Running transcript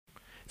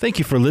Thank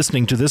you for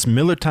listening to this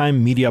Miller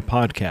Time Media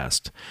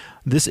podcast.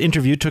 This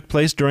interview took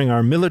place during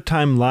our Miller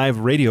Time Live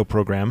radio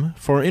program.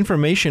 For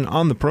information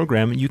on the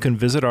program, you can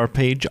visit our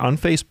page on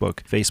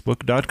Facebook,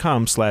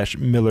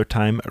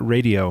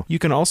 facebook.com/MillerTimeRadio. You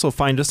can also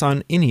find us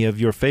on any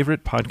of your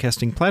favorite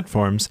podcasting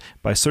platforms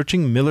by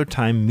searching Miller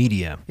Time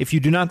Media. If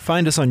you do not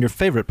find us on your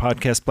favorite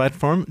podcast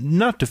platform,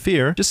 not to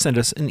fear, just send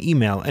us an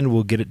email and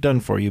we'll get it done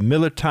for you,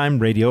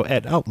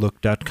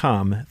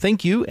 millertimeradio@outlook.com.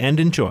 Thank you and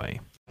enjoy.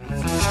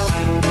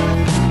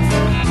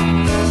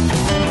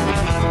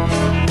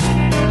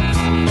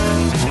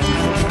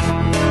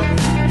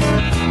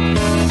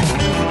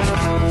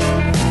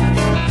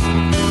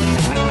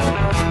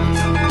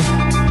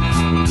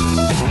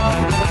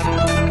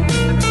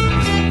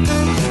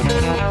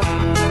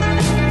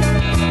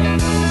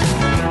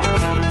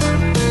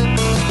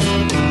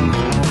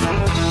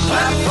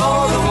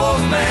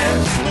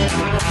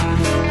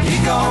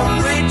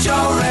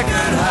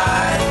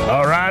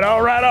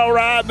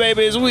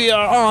 Babies, we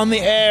are on the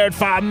air at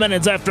 5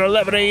 minutes after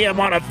 11 a.m.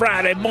 on a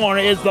Friday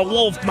morning. It's the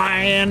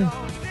Wolfman.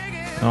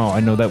 Oh,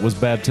 I know that was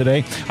bad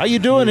today. How you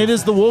doing? It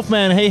is the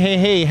Wolfman. Hey, hey,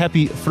 hey.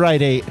 Happy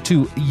Friday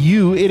to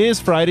you. It is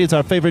Friday. It's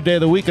our favorite day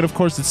of the week. And, of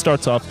course, it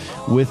starts off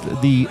with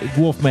the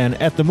Wolfman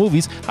at the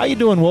movies. How you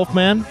doing,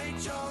 Wolfman?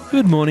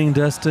 Good morning,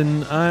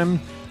 Dustin.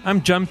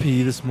 I'm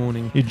jumpy this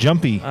morning. You're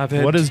jumpy.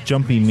 What does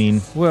jumpy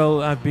mean?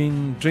 Well, I've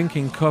been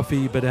drinking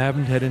coffee, but I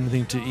haven't had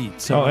anything to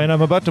eat. So and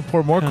I'm about to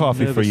pour more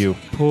coffee for you.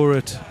 Pour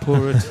it.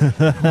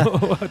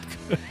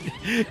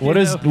 What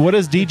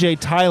does DJ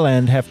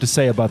Thailand have to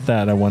say about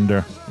that, I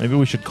wonder? Maybe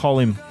we should call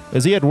him.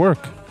 Is he at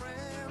work?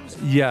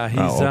 Yeah,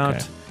 he's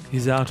out.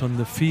 He's out on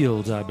the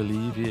field, I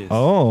believe. Yes.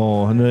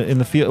 Oh, in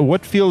the field.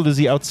 What field is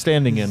he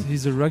outstanding in?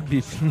 He's a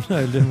rugby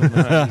player.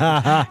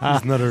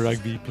 He's not a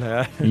rugby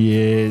player.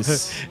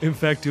 Yes. In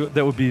fact,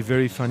 that would be a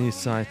very funny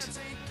sight.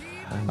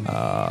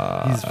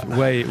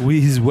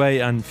 He's way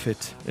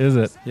unfit. Is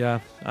it? Yeah.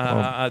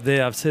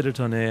 I've said it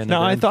on air.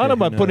 Now, I thought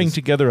about putting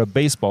together a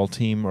baseball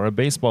team or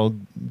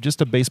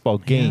just a baseball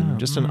game,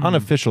 just an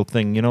unofficial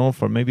thing,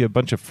 for maybe a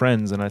bunch of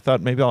friends. And I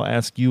thought maybe I'll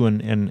ask you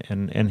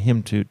and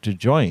him to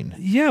join.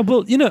 Yeah,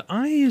 well,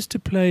 I used to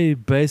play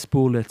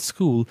baseball at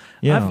school.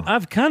 Yeah.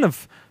 I've kind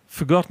of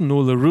forgotten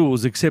all the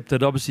rules, except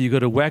that obviously you got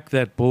to whack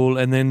that ball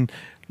and then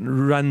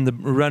run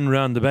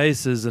around the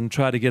bases and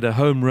try to get a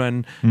home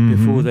run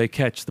before they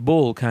catch the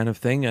ball, kind of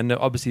thing. And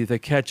obviously, if they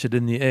catch it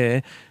in the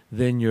air,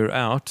 then you're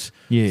out.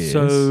 Yes.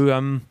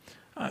 So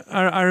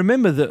I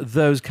remember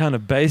those kind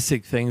of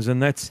basic things,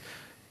 and that's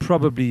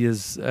probably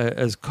as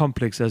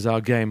complex as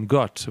our game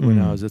got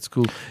when I was at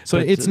school. So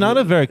it's not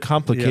a very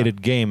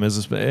complicated game,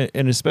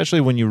 and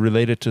especially when you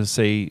relate it to,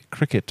 say,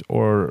 cricket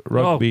or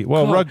rugby.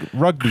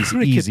 Rugby's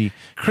easy.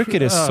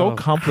 Cricket is so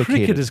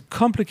complicated. Cricket is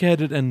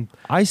complicated and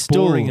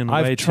boring and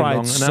way too long.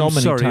 And so I'm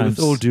many sorry, times.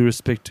 with all due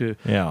respect to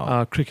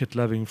our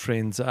cricket-loving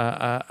friends,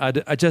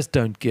 I just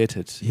don't get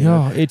it.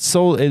 Yeah, it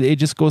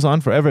just goes on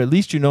forever. At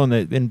least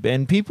that, and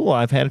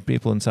I've had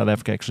people in South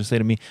Africa actually say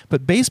to me,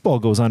 but baseball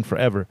goes on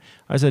forever.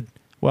 I said,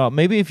 well,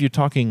 maybe if you're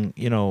talking,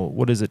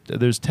 what is it?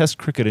 There's Test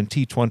cricket and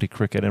T20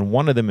 cricket, and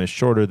one of them is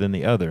shorter than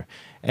the other.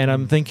 And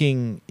I'm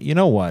thinking, you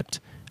know what?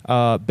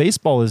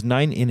 Baseball is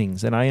 9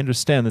 innings, and I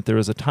understand that there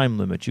is a time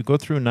limit. You go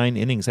through 9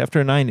 innings.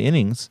 After 9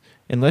 innings,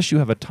 unless you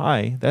have a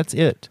tie, that's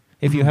it.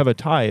 If you have a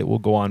tie, it will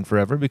go on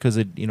forever because,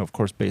 of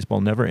course,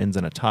 baseball never ends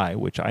in a tie,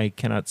 which I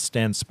cannot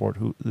stand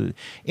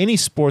any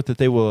sport that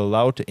they will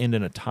allow to end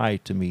in a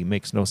tie, to me,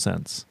 makes no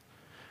sense.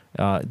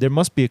 There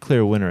must be a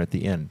clear winner at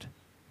the end.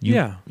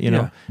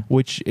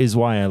 Which is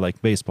why I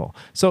like baseball.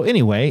 So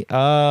anyway,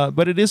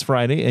 but it is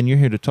Friday, and you're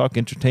here to talk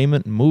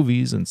entertainment, and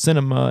movies, and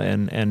cinema,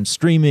 and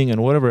streaming,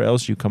 and whatever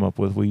else you come up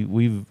with.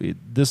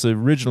 This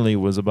originally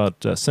was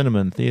about cinema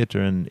and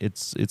theater, and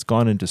it's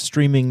gone into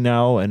streaming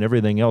now and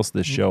everything else.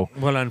 This show.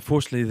 Well,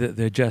 unfortunately,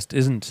 there just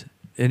isn't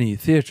any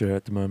theater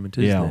at the moment,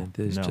 is there?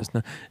 There's just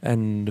no,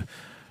 and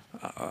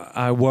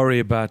I worry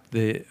about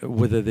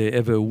whether there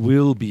ever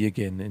will be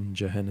again in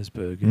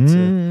Johannesburg.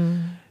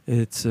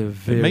 It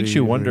makes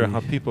you wonder how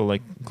people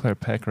like Claire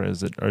Packer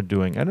are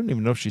doing. I don't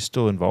even know if she's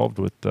still involved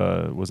with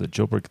was it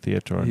Joburg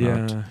Theatre or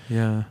not.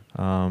 Yeah.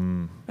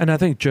 And I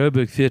think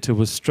Joburg Theatre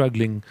was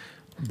struggling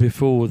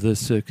before the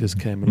circus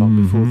came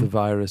along, before the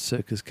virus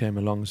circus came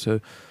along.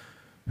 So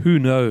who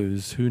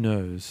knows?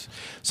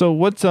 So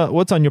what's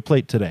on your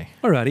plate today?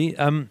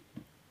 Alrighty.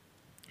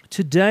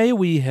 Today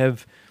we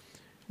have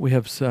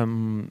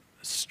some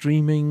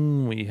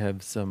streaming. We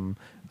have some.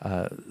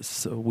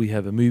 We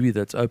have a movie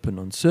that's open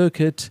on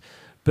circuit,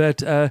 but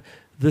the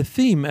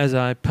theme, as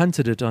I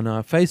punted it on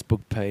our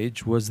Facebook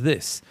page, was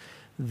this: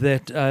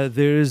 that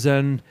there is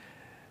a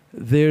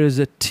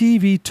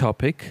TV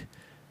topic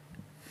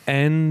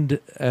and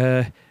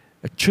a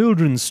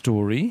children's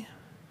story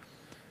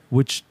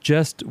which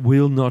just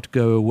will not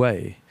go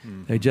away.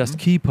 Mm-hmm. They just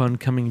keep on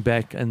coming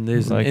back, and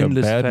there's like an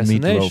endless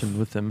fascination meatloaf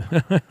with them.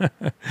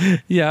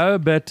 Yeah,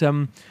 but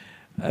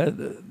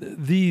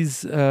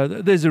there's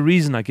a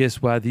reason, I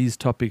guess, why these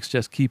topics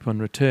just keep on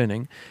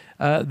returning.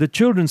 The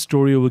children's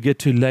story we'll get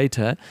to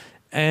later,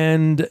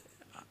 and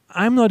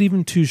I'm not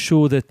even too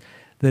sure that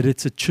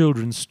it's a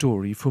children's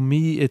story. For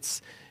me,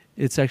 it's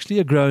actually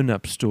a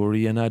grown-up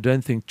story, and I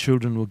don't think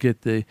children will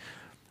get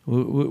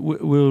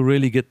will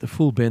really get the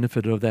full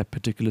benefit of that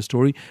particular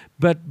story.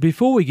 But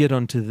before we get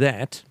onto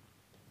that,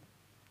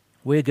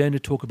 we're going to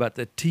talk about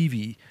that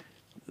TV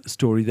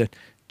story that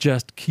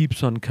just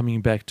keeps on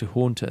coming back to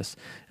haunt us,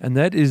 and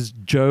that is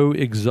Joe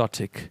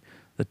Exotic,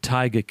 the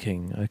Tiger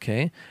King.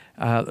 Okay,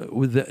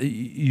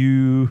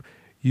 you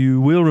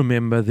will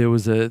remember there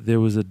was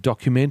a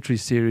documentary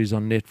series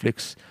on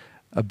Netflix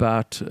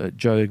about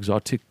Joe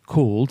Exotic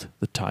called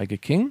The Tiger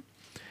King,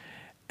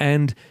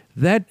 and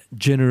that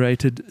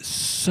generated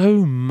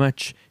so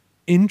much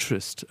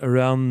interest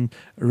around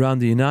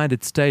the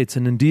United States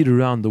and indeed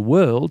around the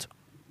world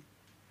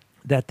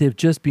that there've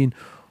just been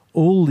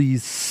all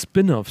these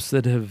spin-offs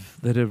that have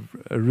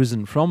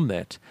arisen from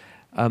that,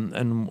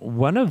 and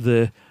one of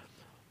the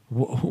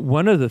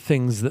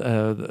things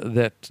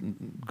that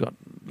got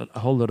a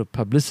whole lot of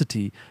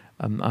publicity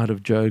out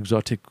of Joe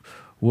Exotic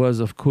was,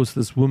 of course,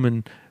 this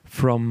woman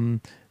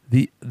from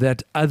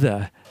that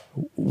other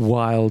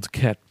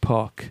wildcat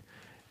park.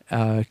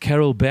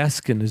 Carol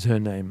Baskin is her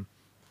name,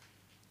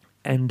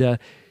 and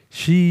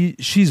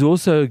she's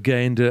also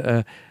gained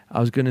I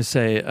was going to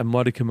say a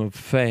modicum of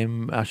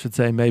fame. I should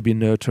say maybe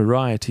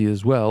notoriety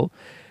as well.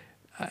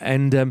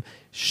 And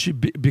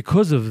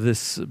because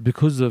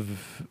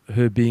of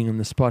her being in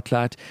the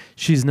spotlight,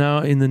 she's now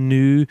in the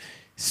new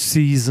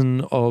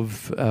season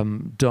of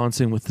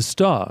Dancing with the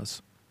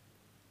Stars.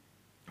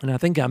 And I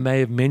think I may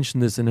have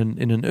mentioned this in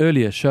an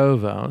earlier show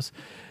of ours,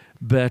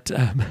 but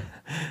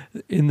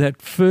in that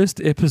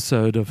first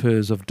episode of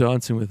hers of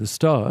Dancing with the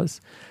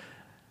Stars,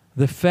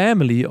 the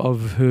family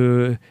of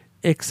her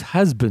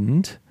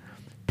ex-husband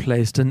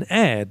placed an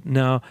ad.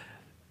 Now,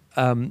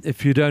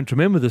 if you don't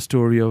remember the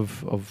story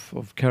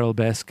of Carol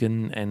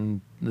Baskin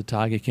and the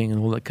Tiger King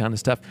and all that kind of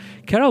stuff,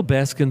 Carol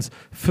Baskin's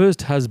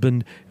first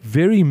husband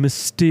very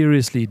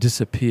mysteriously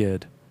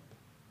disappeared.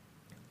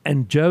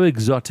 And Joe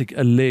Exotic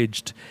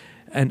alleged,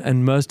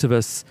 and most of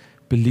us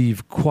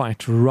believe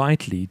quite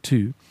rightly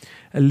too,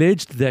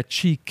 alleged that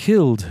she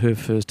killed her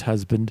first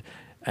husband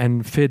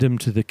and fed him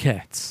to the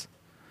cats.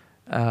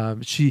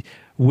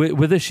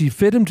 Whether she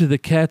fed him to the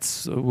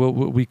cats, well,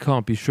 we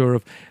can't be sure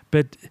of,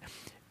 but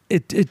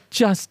it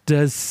just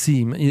does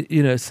seem,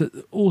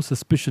 all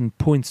suspicion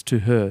points to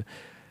her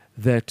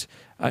that,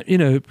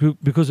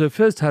 because her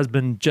first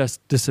husband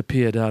just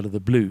disappeared out of the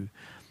blue,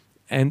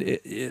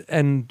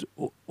 and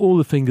all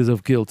the fingers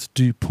of guilt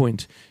do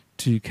point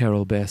to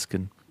Carol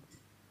Baskin.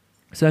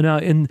 So now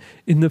in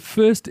the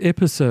first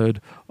episode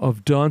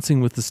of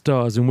Dancing with the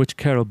Stars, in which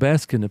Carol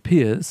Baskin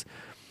appears,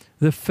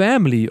 the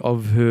family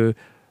of her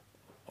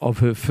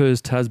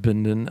first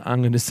husband, and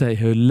I'm going to say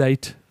her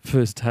late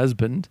first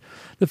husband,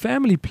 the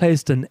family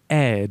placed an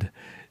ad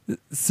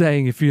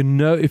saying if you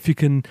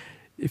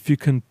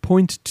can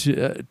point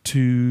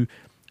to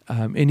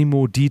any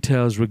more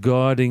details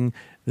regarding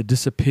the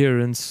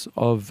disappearance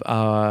of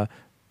our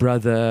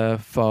brother,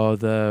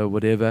 father,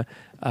 whatever,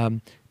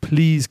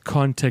 please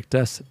contact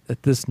us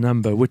at this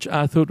number, which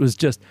I thought was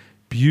just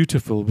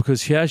beautiful,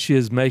 because here she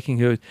is making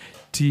her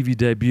TV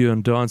debut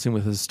on Dancing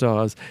with the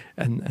Stars,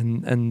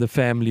 and the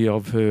family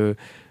of her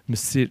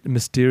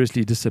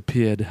mysteriously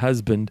disappeared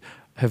husband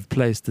have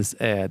placed this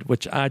ad,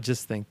 which I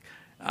just think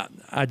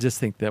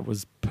that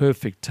was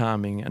perfect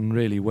timing and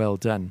really well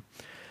done.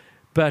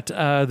 But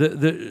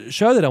the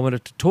show that I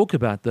wanted to talk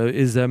about, though,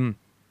 is and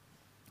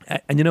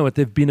you know what,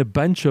 there've been a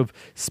bunch of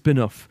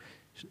spin-off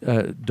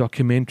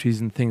documentaries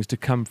and things to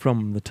come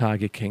from the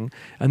Tiger King,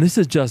 and this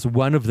is just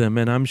one of them,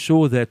 and I'm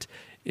sure that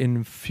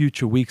in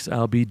future weeks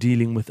I'll be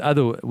dealing with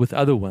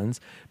other ones,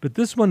 but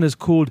this one is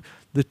called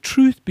The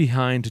Truth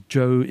Behind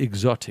Joe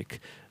Exotic,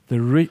 the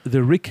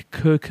Rick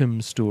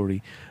Kirkham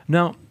story.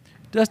 Now,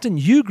 Dustin,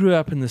 you grew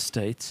up in the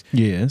States.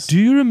 Yes. Do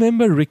you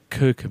remember Rick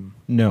Kirkham?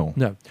 No.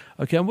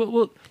 Okay,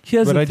 well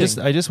here's the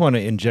thing. I just want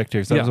to inject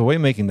here, because I was away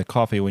making the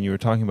coffee when you were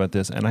talking about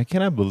this, and I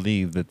cannot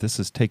believe that this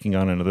is taking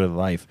on another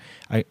life.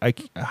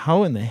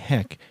 How in the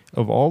heck,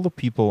 of all the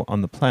people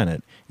on the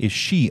planet, is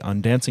she on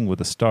Dancing with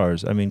the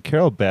Stars? I mean,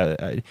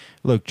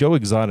 look, Joe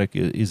Exotic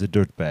is a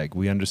dirtbag.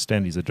 We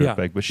understand he's a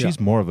dirtbag, but she's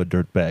more of a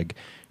dirtbag.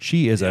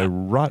 She is a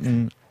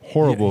rotten,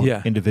 horrible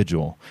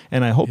individual,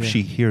 and I hope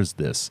she hears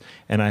this,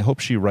 and I hope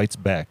she writes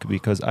back,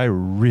 because I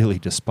really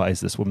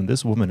despise this woman.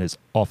 This woman is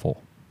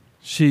awful.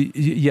 She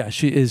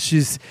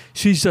is.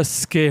 She's just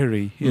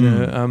scary, you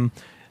know.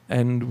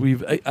 And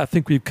I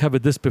think we've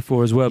covered this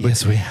before as well. But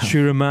yes, we have. She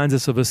reminds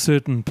us of a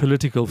certain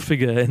political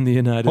figure in the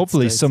United States.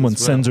 Hopefully someone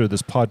sends her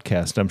this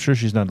podcast. I'm sure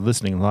she's not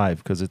listening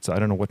live, because I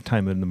don't know what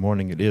time in the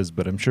morning it is,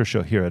 but I'm sure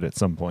she'll hear it at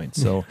some point.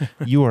 So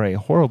you are a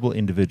horrible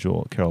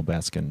individual, Carol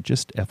Baskin,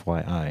 just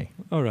FYI.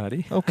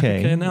 Alrighty.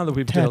 Okay. Now that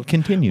we've dealt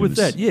continues with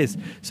that, yes.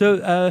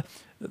 So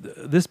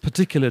this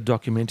particular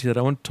documentary that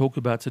I want to talk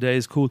about today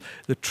is called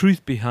The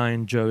Truth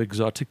Behind Joe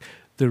Exotic,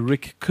 the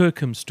Rick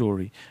Kirkham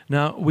story.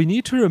 Now, we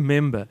need to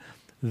remember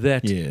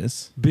that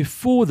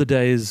before the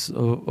days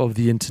of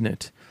the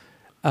internet,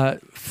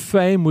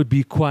 fame would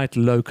be quite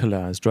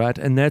localized, right?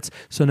 And that's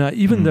so now,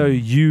 even though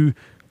you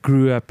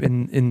grew up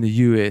in the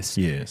US,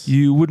 Yes.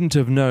 you wouldn't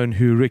have known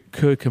who Rick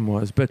Kirkham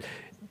was, but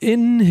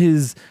in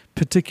his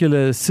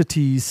particular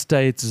city,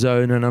 state,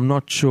 zone, and I'm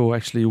not sure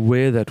actually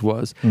where that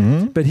was,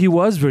 but he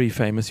was very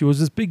famous. He was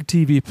this big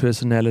TV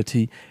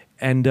personality,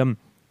 and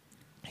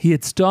he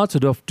had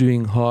started off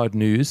doing hard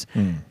news,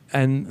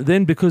 and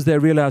then because they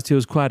realized he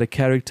was quite a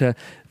character,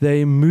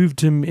 they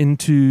moved him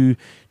into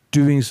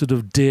doing sort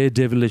of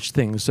daredevilish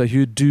things. So he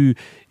would do,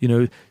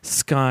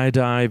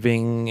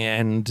 skydiving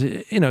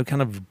and,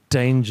 kind of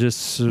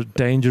dangerous. Are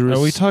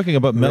we talking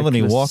about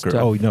Melanie reckless Walker?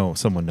 stuff. Oh, no,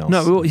 someone else.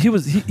 No, well,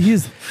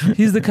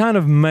 he's the kind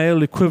of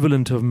male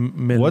equivalent of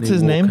Melanie Walker. What's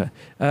his name?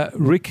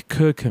 Rick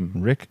Kirkham.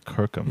 Rick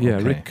Kirkham. Yeah,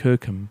 okay. Rick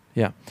Kirkham.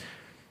 Yeah.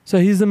 So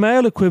he's the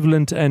male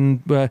equivalent,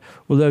 and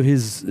although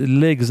his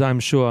legs,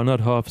 I'm sure, are not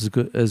half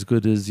as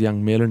good as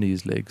young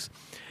Melanie's legs.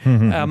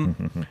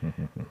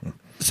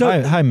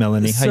 So Hi,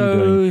 Melanie. How you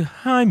doing?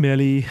 Hi,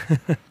 Melly.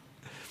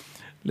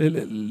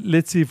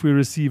 Let's see if we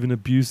receive an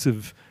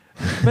abusive.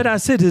 But I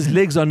said his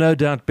legs are no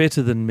doubt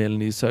better than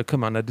Melanie's, so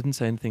come on, I didn't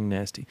say anything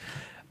nasty.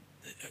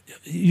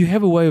 You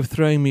have a way of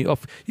throwing me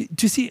off. Do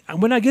you see,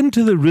 when I get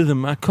into the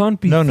rhythm, I can't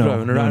be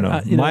thrown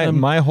around. No.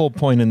 My whole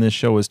point in this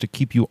show is to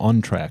keep you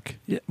on track.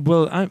 Yeah,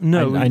 well, I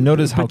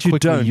noticed how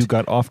quickly you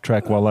got off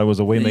track while I was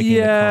away making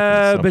the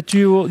coffee. So. But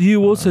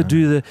you also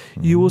do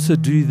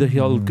the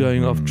whole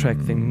going off track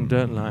thing,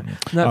 don't lie.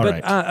 No,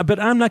 but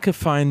I'm like a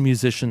fine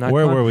musician.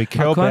 Where were we?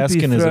 Carol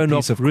Baskin is a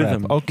piece of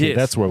rhythm. crap. Okay, yes.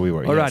 That's where we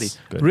were. Alrighty, yes,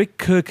 good. Rick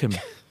Kirkham.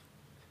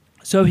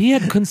 So he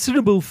had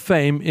considerable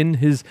fame in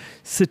his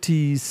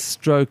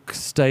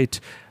city/state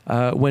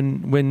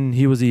when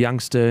he was a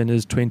youngster in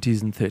his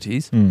 20s and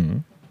 30s.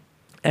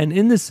 And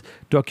in this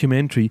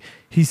documentary,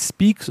 he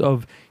speaks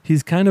of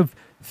his kind of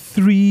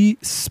 3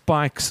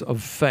 spikes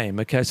of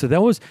fame. Okay, so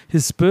that was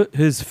his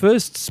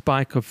first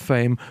spike of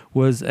fame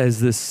was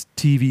as this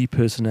TV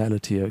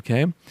personality.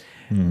 Okay,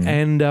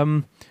 and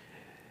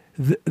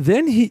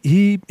then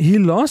he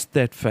lost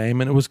that fame,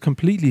 and it was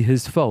completely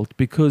his fault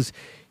because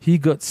he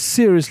got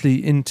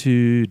seriously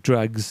into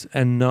drugs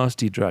and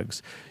nasty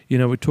drugs.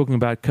 We're talking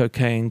about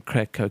cocaine,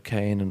 crack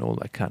cocaine, and all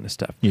that kind of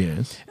stuff.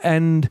 Yes.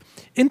 And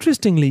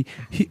interestingly,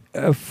 he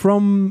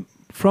from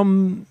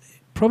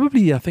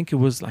probably, I think it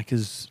was like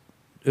his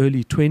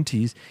early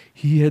 20s,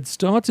 he had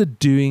started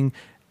doing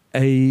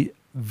a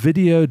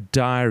video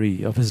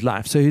diary of his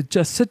life. So he'd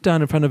just sit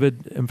down in front of a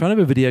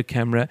video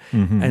camera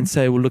and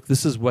say, well, look,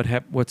 this is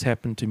what's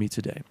happened to me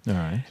today. All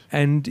right.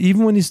 And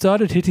even when he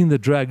started hitting the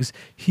drugs,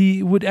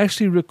 he would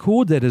actually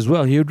record that as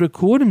well. He would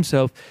record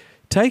himself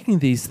taking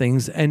these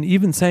things and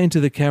even saying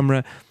to the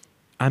camera,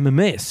 I'm a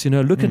mess,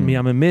 look at me,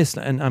 I'm a mess,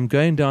 and I'm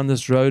going down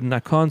this road and I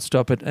can't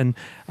stop it, and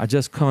I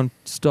just can't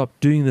stop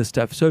doing this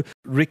stuff. So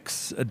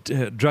Rick's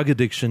drug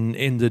addiction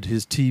ended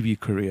his TV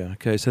career.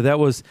 Okay, so that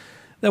was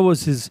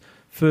his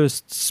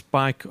first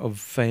spike of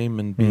fame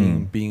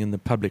and being in the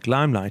public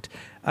limelight.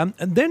 And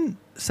then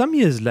some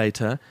years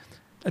later,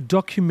 a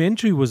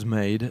documentary was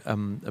made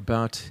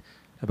about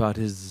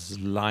his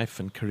life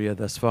and career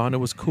thus far, and it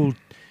was called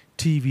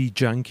TV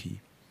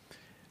Junkie.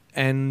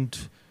 And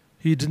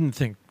he didn't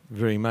think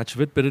very much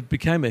of it, but it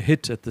became a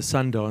hit at the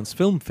Sundance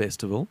Film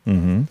Festival,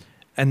 and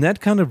that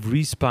kind of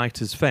re-spiked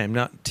his fame.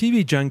 Now,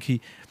 TV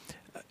Junkie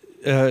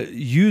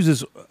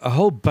uses a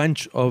whole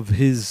bunch of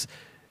his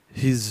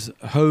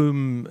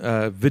home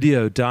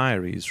video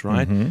diaries,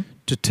 right,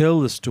 to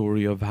tell the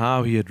story of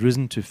how he had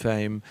risen to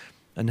fame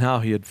and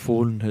how he had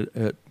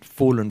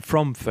fallen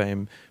from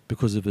fame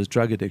because of his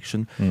drug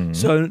addiction.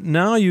 So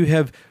now you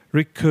have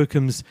Rick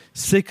Kirkham's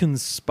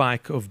second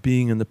spike of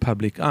being in the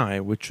public eye,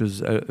 which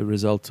was a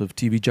result of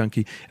TV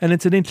Junkie. And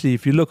incidentally,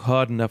 if you look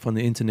hard enough on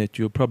the internet,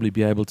 you'll probably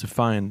be able to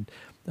find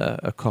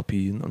a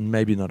copy,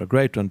 maybe not a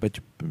great one, but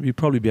you'll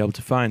probably be able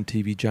to find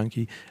TV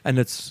Junkie, and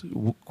it's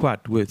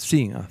quite worth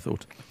seeing, I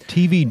thought.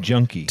 TV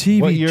Junkie.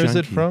 What year is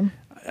it from?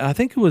 I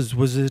think it was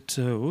it,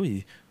 no,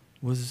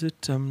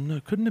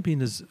 it couldn't have been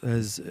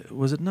was it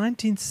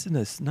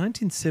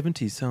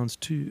 1970? Sounds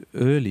too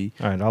early.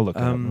 All right, I'll look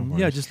it up. No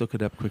yeah, just look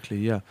it up quickly.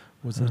 Yeah.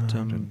 Was it?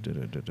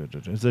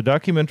 It's a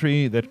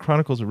documentary that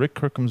chronicles Rick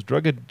Kirkham's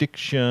drug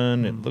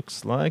addiction. It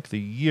looks like the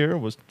year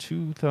was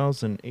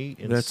 2008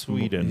 in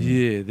Sweden.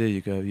 Yeah, there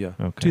you go. Yeah.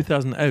 Okay.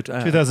 2008.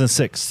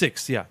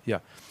 2006. Yeah.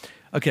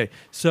 Okay,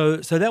 so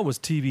that was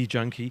TV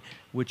Junkie,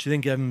 which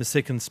then gave him a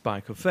second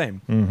spike of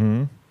fame.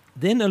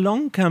 Then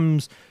along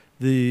comes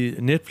the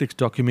Netflix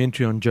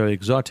documentary on Joe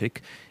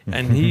Exotic,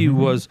 and he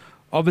was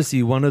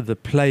obviously one of the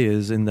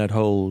players in that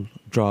whole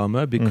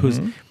drama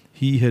because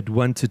he had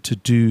wanted to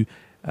do.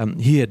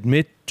 He had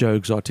met Joe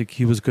Exotic.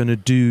 He was going to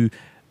do.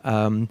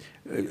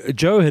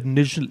 Joe had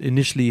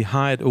initially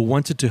hired or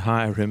wanted to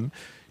hire him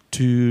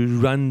to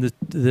run the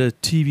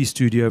TV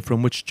studio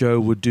from which Joe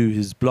would do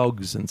his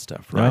blogs and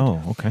stuff, right?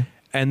 Oh, okay.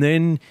 And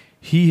then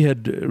he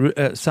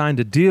had signed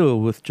a deal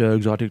with Joe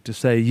Exotic to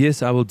say,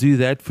 yes, I will do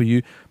that for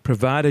you,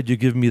 provided you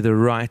give me the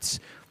rights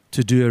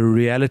to do a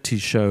reality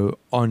show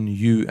on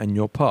you and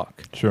your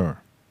park.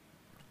 Sure.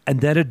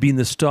 And that had been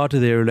the start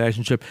of their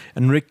relationship.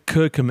 And Rick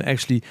Kirkham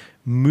actually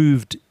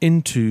moved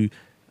into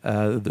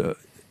the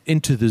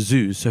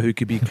zoo, so he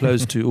could be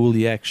close to all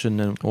the action.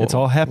 And it's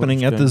all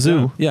happening at the zoo.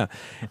 Down. Yeah,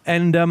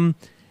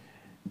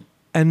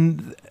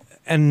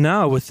 and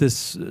now with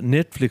this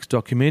Netflix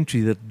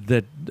documentary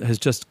that has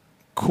just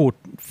caught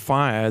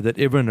fire, that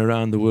everyone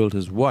around the world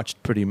has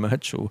watched, pretty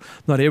much, or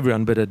not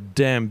everyone, but a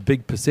damn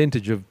big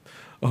percentage of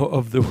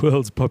the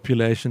world's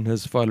population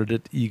has followed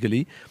it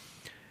eagerly.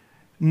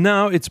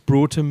 Now it's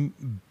brought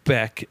him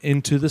back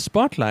into the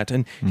spotlight,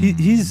 and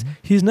he's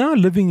now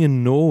living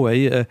in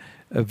Norway, a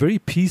very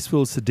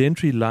peaceful,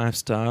 sedentary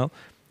lifestyle.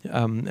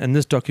 And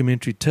this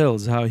documentary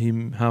tells how he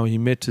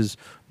met his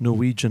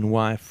Norwegian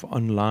wife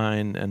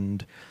online,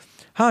 and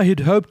how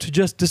he'd hoped to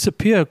just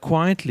disappear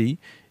quietly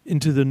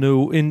into the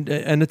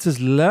and it's this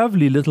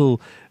lovely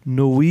little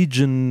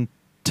Norwegian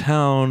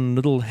town,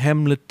 little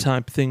hamlet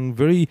type thing,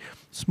 very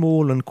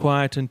small and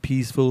quiet and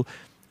peaceful.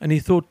 And he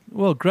thought,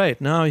 well,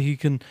 great, now he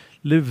can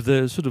live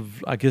the sort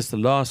of, I guess, the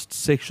last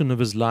section of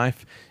his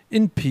life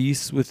in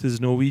peace with his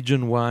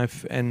Norwegian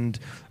wife and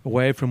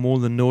away from all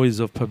the noise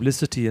of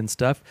publicity and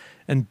stuff.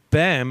 And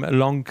bam,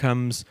 along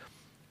comes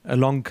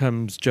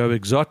Joe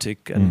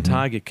Exotic and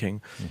Tiger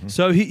King.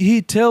 So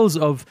he tells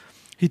of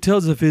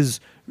his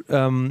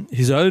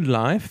own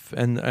life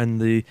and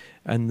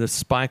the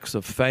spikes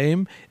of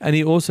fame, and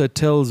he also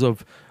tells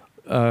of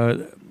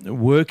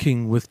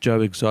working with Joe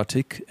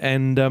Exotic,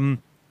 and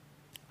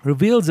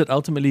reveals that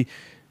ultimately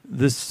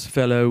this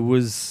fellow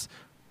was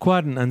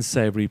quite an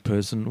unsavory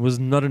person, was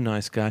not a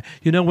nice guy.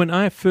 You know, when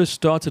I first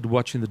started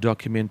watching the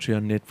documentary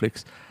on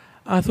Netflix,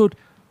 I thought,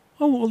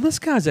 oh, well, this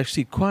guy's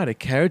actually quite a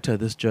character,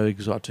 this Joe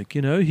Exotic.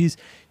 You know, he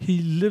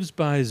lives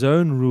by his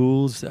own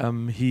rules.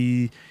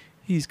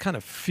 He's kind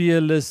of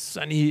fearless,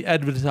 and he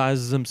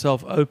advertises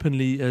himself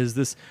openly as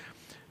this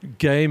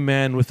gay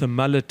man with a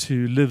mullet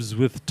who lives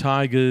with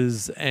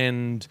tigers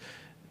and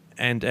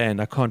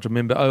I can't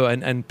remember. Oh,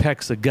 and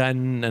packs a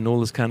gun and all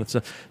this kind of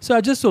stuff. So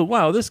I just thought,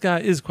 wow, this guy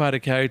is quite a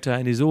character,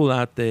 and he's all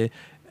out there,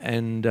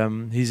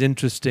 and he's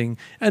interesting,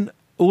 and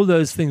all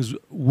those things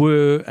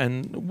were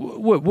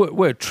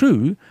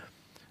true.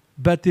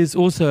 But there's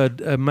also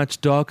a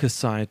much darker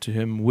side to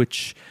him,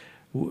 which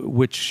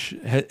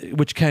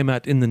came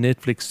out in the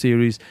Netflix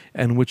series,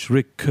 and which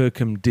Rick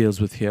Kirkham deals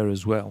with here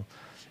as well.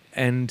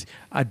 And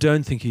I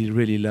don't think he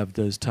really loved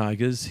those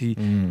tigers. He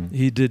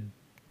did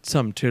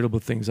some terrible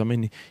things. I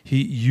mean,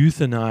 he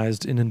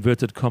euthanized, in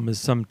inverted commas,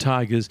 some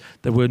tigers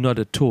that were not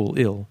at all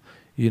ill,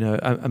 you know,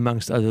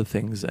 amongst other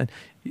things. And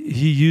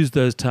he used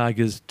those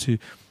tigers to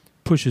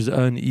push his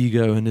own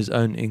ego and his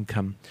own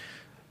income.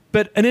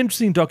 But an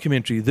interesting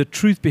documentary, The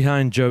Truth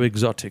Behind Joe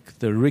Exotic,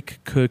 the Rick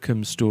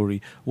Kirkham story,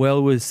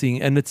 well worth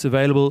seeing, and it's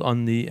available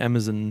on the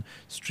Amazon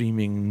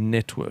streaming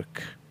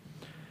network.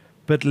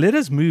 But let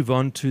us move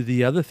on to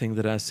the other thing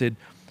that I said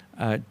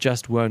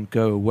just won't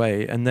go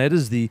away, and that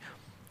is the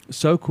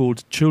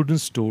so-called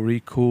children's story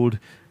called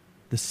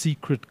The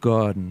Secret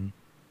Garden,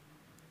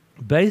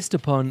 based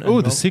upon...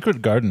 The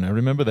Secret Garden. I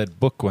remember that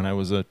book when I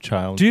was a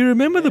child. Do you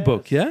remember the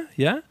book? Yeah?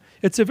 Yeah?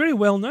 It's a very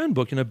well-known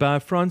book, you know, by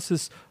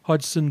Francis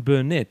Hodgson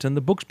Burnett, and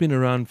the book's been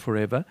around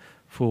forever,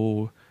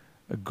 for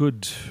a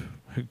good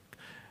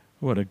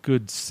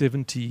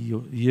 70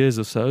 years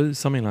or so,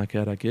 something like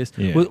that, I guess.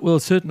 Yeah. Well,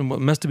 certainly,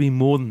 must have been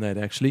more than that,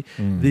 actually.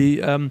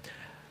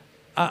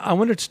 I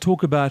wanted to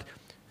talk about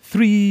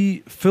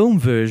 3 film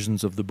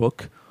versions of the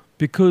book,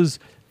 because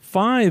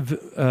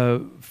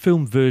 5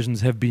 film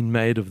versions have been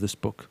made of this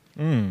book.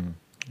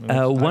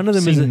 One of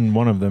them is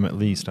one of them at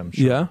least. I'm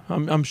sure. Yeah,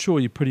 I'm sure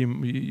you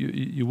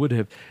would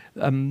have.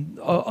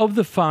 Of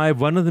the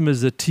 5, one of them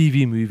is a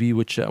TV movie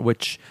which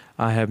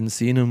I haven't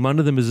seen, and one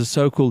of them is a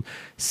so-called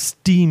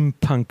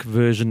steampunk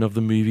version of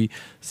the movie.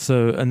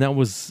 So, and that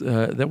was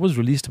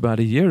released about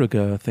a year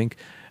ago, I think.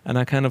 And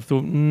I kind of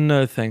thought,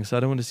 no thanks, I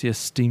don't want to see a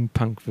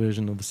steampunk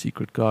version of The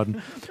Secret Garden.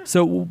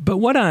 So, but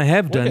what I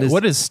have done is...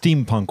 What is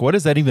steampunk? What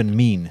does that even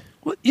mean?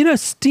 Well, you know,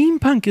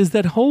 steampunk is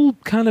that whole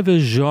kind of a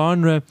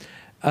genre.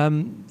 Let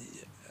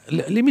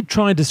me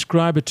try and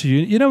describe it to you.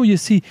 You know, you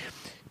see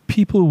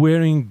people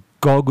wearing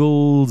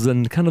goggles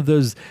and kind of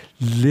those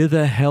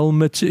leather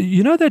helmets.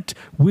 You know, that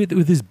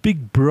with these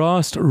big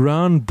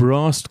round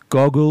brass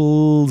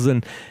goggles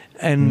and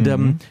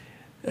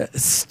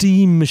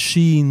steam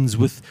machines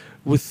with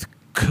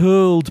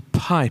curled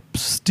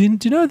pipes. Do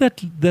you know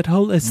that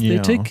whole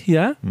aesthetic?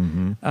 Yeah.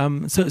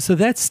 So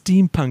that's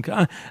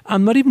steampunk.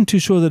 I'm not even too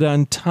sure that I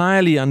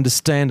entirely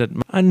understand it.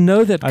 I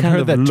know that I've kind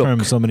heard of that look.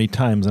 term so many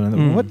times, and I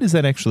thought, what does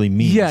that actually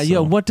mean? Yeah.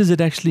 What does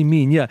it actually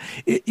mean? Yeah.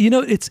 You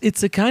know,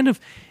 it's a kind of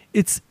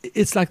it's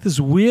like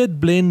this weird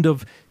blend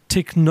of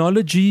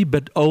technology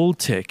but old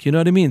tech. You know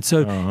what I mean?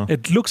 So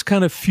it looks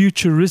kind of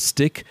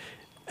futuristic,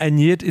 and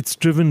yet it's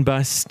driven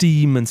by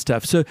steam and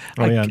stuff. So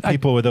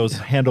people with those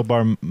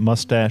handlebar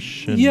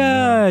mustache. And,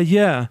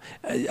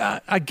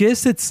 I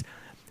guess it's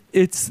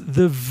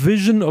the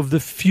vision of the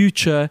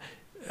future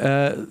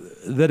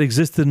that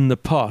existed in the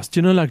past.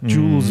 You know, like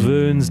Jules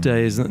Verne's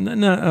days.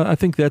 No, I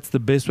think that's the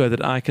best way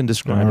that I can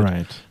describe All it.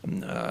 right.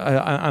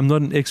 I'm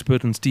not an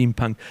expert on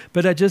steampunk,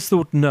 but I just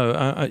thought,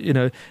 no, you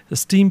know, the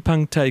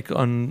steampunk take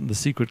on The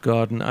Secret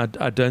Garden,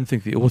 I don't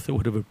think the author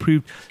would have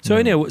approved. So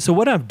anyway, so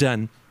what I've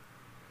done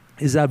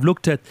is I've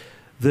looked at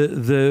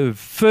the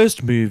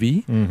first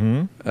movie,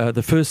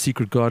 the first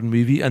Secret Garden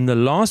movie, and the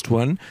last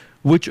one,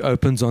 which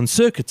opens on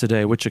circuit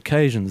today, which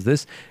occasions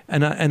this.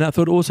 And I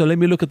thought also, let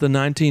me look at the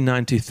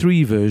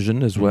 1993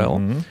 version as well,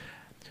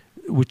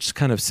 which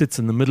kind of sits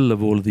in the middle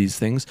of all of these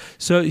things.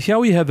 So here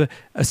we have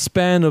a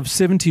span of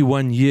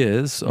 71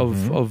 years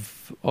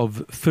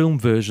of film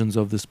versions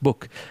of this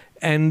book.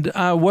 And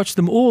I watched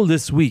them all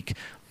this week.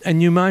 And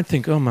you might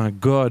think, oh my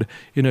God,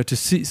 you know, to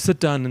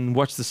sit down and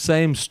watch the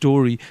same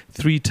story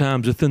 3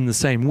 times within the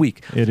same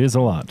week. It is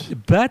a lot.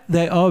 But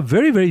they are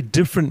very, very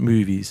different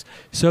movies.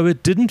 So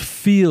it didn't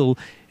feel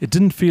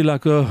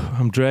like, oh,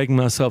 I'm dragging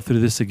myself through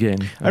this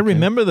again. I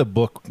remember the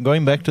book.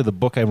 Going back to the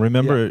book, I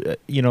remember,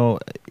 you know,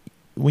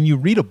 when you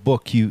read a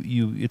book,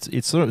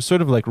 it's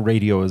sort of like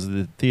radio is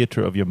the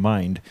theater of your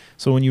mind.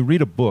 So when you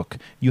read a book,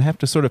 you have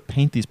to sort of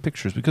paint these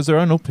pictures because there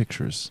are no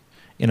pictures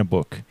in a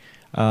book.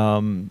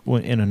 In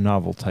a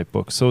novel type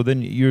book. So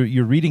then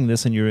you're reading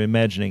this and you're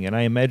imagining, and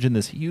I imagine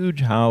this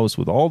huge house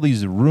with all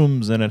these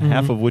rooms in it,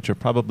 half of which are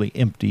probably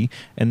empty,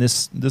 and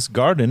this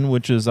garden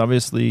which is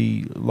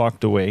obviously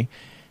locked away.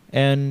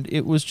 And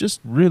it was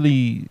just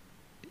really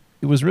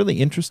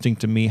interesting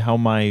to me how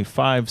my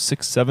 5,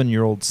 6,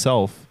 7-year-old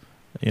self,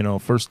 you know,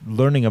 first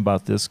learning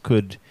about this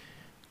could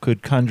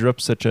conjure up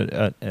such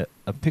a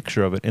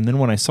picture of it. And then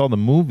when I saw the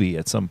movie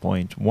at some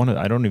point,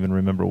 I don't even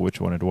remember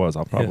which one it was.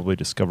 I'll probably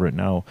discover it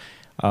now.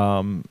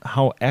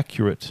 How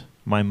accurate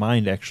my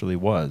mind actually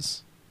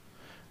was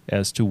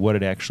as to what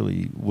it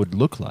actually would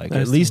look like,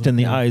 at least in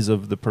the eyes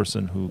of the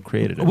person who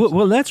created it.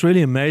 Well, that's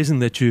really amazing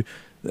that you...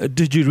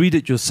 did you read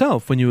it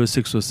yourself when you were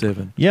 6 or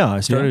 7? Yeah, I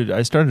started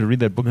to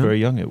read that book very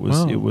young. It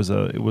was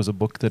a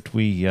book that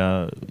we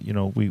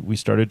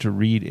started to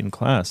read in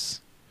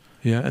class.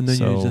 Yeah, and then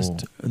you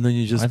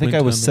just. I think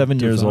I was 7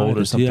 years old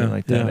or something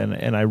like that, yeah.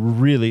 and I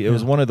really, it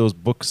was one of those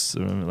books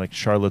like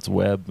Charlotte's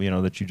Web, you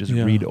know, that you just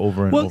read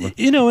over and over. Well,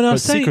 you know, when I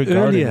was saying Secret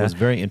earlier, Garden was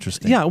very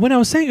interesting. Yeah, when I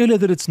was saying earlier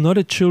that it's not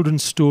a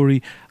children's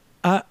story,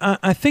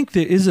 I think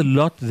there is a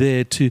lot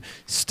there to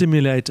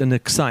stimulate and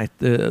excite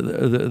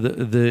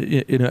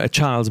the you know, a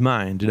child's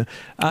mind. You know,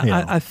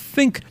 I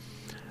think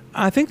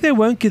they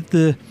won't get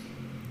the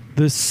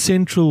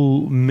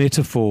central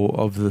metaphor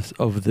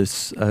of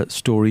this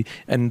story.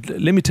 And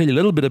let me tell you a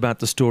little bit about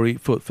the story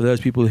for those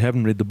people who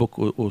haven't read the book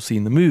or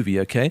seen the movie,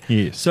 okay?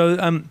 Yes.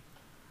 So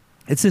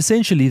it's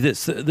essentially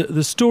this.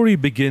 The story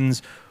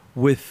begins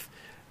with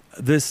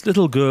this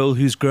little girl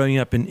who's growing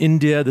up in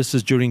India. This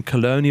is during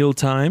colonial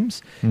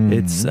times.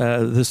 It's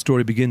the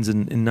story begins in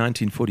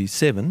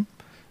 1947,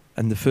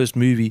 and the first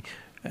movie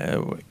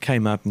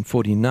came out in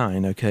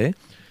 49, okay?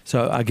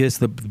 So I guess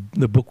the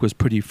book was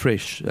pretty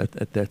fresh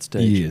at that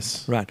stage.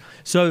 Yes. Right.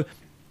 So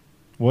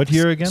what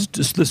year again?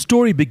 The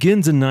story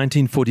begins in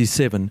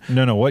 1947.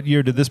 No. What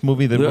year did this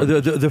movie?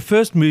 The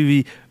first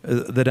movie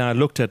that I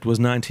looked at was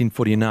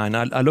 1949.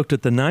 I looked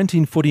at the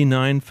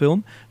 1949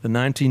 film, the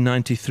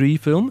 1993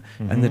 film,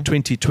 and the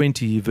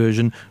 2020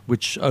 version,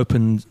 which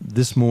opened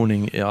this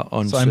morning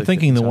on. So I'm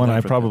thinking the one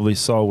Africa. I probably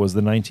saw was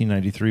the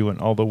 1993 one,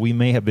 although we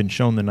may have been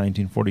shown the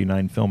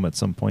 1949 film at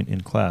some point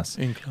in class.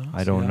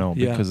 I don't know,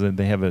 because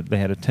they had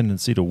a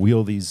tendency to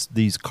wheel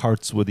these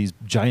carts with these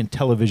giant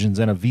televisions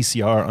and a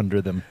VCR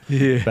under them.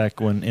 Yeah.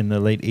 Back when in the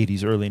late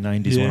 80s, early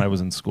 90s when I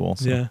was in school.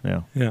 So,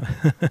 yeah.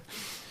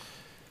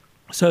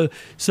 So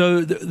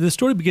the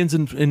story begins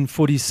in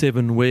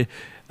 47, where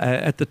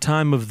at the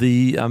time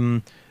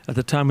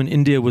when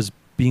India was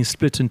being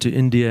split into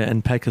India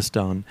and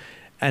Pakistan,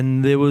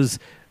 and there was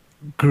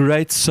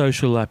great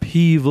social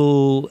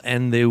upheaval,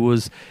 and there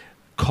was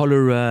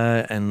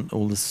cholera and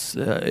all this.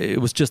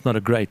 It was just not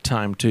a great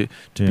time to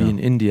be in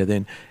India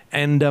then,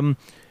 and.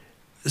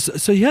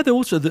 So you had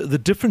also the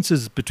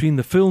differences between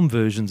the film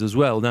versions as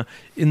well. Now,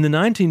 in the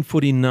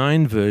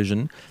 1949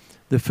 version,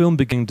 the film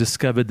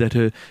discovered that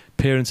her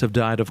parents have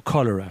died of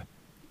cholera.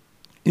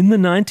 In the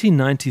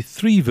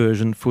 1993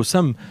 version, for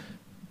some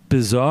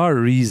bizarre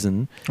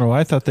reason... Oh,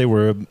 I thought they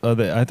were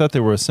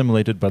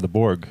assimilated by the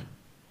Borg.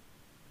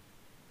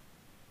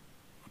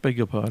 Beg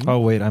your pardon? Oh,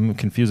 wait, I'm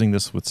confusing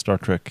this with Star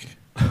Trek.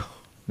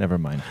 Never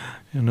mind.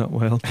 You're not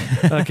well.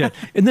 Okay.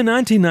 In the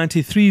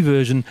 1993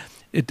 version...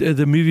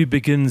 the movie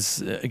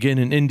begins again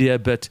in India,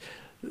 but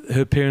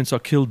her parents are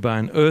killed by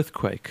an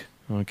earthquake.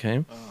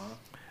 Okay,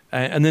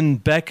 and then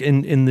back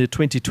in the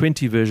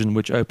 2020 version,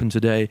 which opened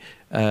today,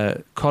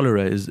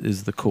 cholera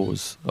is the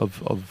cause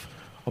of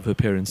her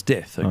parents'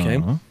 death.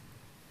 Okay,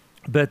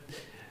 but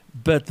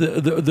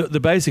the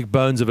basic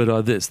bones of it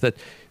are this: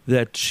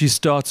 that she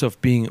starts off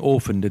being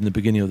orphaned in the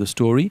beginning of the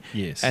story.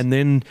 Yes, and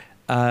then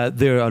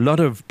there are a lot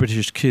of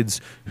British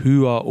kids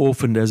who are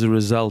orphaned as a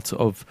result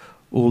of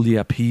all the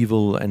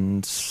upheaval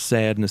and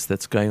sadness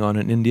that's going on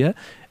in India,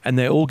 and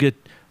they all get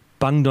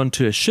bunged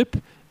onto a ship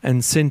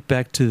and sent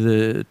back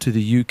to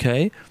the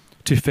UK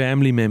to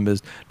family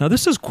members. Now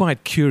this is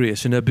quite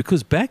curious,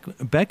 because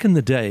back in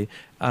the day,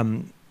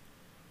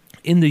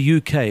 in the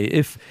UK,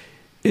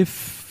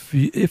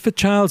 if a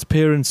child's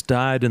parents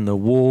died in the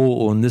war,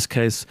 or in this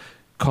case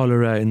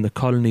cholera in the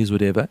colonies,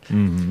 whatever,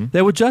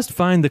 they would just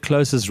find the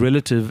closest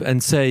relative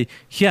and say,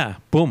 "Here,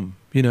 boom,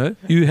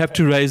 you have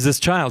to raise this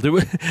child."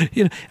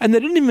 And they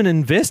didn't even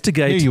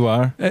investigate. Here you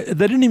are. They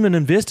didn't even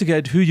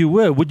investigate who you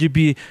were. Would you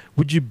be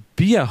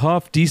a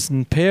half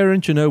decent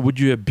parent? Would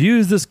you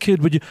abuse this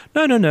kid? Would you?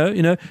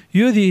 No.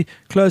 You're the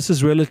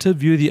closest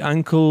relative. You're the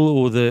uncle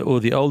or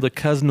the older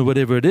cousin or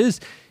whatever it is.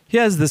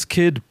 Here's this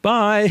kid,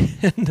 bye,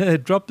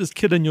 and drop this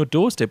kid on your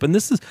doorstep. And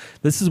this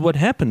is what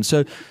happened.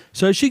 So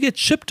she gets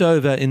shipped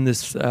over in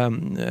this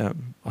on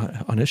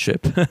a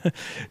ship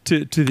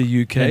to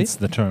the UK. Hence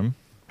the term.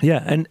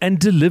 Yeah, and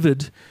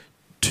delivered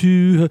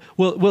to her.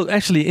 Well,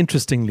 actually,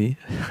 interestingly,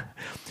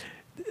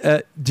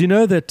 do you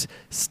know that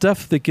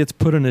stuff that gets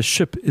put on a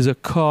ship is a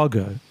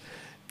cargo,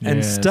 and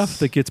Yes. stuff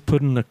that gets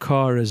put in a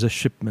car is a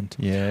shipment?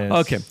 Yes.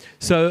 Okay,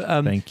 so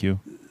Thank you.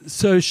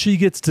 so she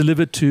gets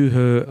delivered to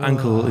her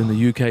uncle in the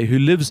UK, who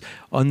lives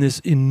on this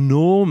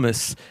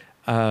enormous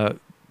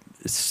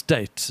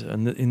estate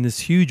and in this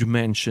huge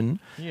mansion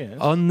Yes.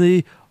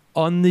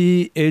 on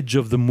the edge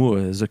of the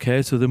moors.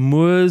 Okay, so the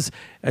moors,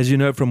 as you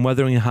know from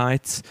Wuthering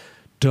Heights,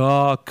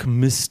 dark,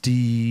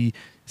 misty,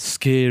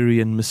 scary,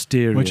 and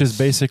mysterious. Which is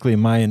basically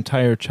my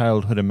entire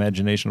childhood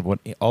imagination of what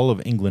all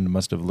of England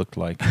must have looked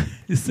like,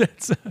 Is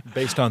that so?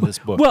 based on this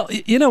book. Well,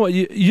 you know what?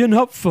 You're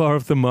not far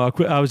off the mark.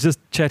 I was just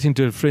chatting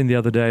to a friend the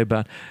other day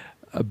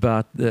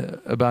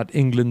about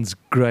England's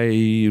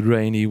grey,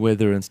 rainy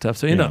weather and stuff.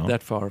 So you're not Yeah.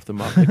 that far off the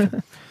mark.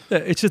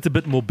 It's just a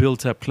bit more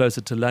built up,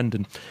 closer to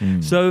London.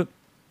 Mm. So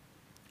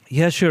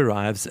here she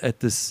arrives at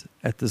this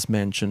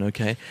mansion.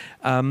 Okay,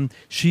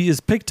 she is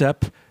picked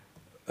up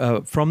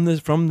from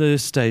the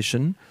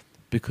station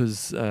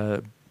because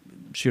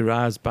she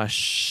arrives by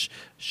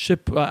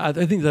ship. I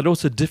think that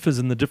also differs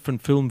in the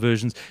different film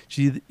versions.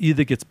 She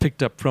either gets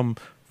picked up from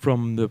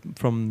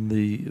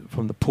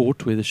the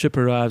port where the ship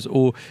arrives,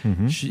 or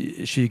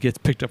Mhm. she gets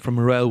picked up from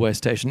a railway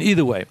station.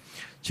 Either way,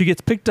 she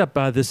gets picked up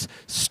by this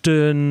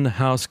stern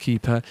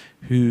housekeeper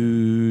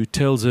who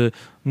tells her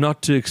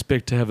not to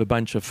expect to have a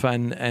bunch of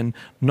fun, and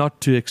not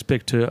to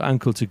expect her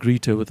uncle to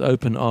greet her with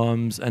open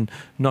arms, and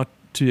not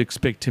to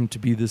expect him to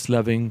be this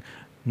loving,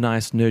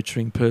 nice,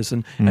 nurturing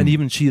person. Mm. And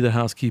even she, the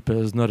housekeeper,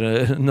 is not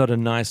a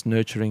nice,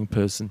 nurturing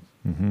person.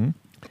 Mhm.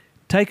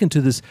 Taken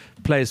to this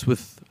place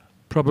with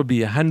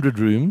probably 100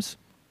 rooms.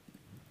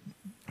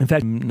 In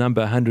fact,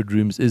 number 100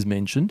 rooms is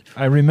mentioned.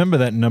 I remember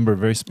that number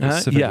very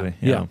specifically.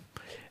 yeah.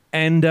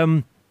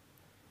 And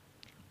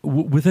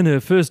within her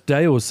first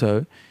day or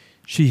so,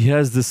 she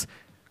has this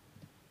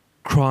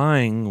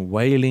crying,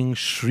 wailing,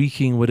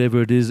 shrieking,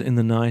 whatever it is, in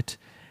the night.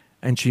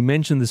 And she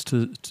mentions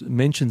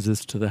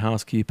this to the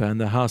housekeeper, and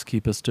the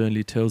housekeeper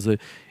sternly tells her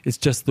it's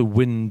just the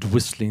wind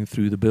whistling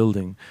through the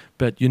building.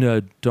 But you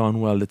know darn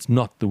well it's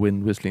not the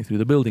wind whistling through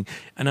the building.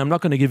 And I'm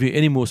not going to give you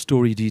any more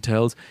story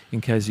details in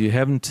case you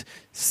haven't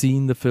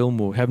seen the film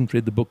or haven't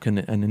read the book and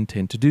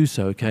intend to do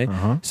so, okay?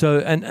 Uh-huh. So,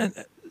 and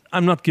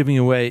I'm not giving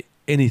away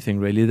anything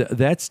really.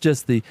 That's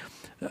just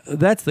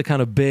that's the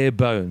kind of bare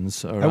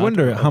bones. all I right,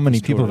 wonder of how the many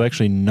people have story.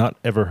 actually not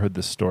ever heard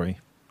this story.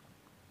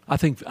 I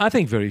think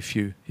very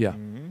few. Yeah,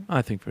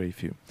 I think very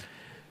few.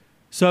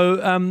 So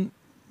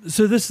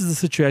so this is the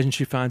situation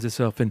she finds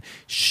herself in.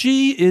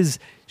 She is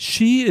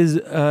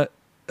a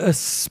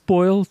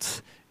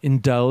spoilt,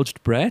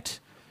 indulged brat,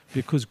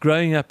 because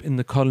growing up in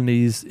the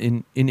colonies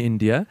in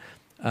India,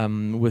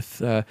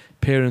 with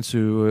parents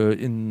who were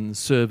in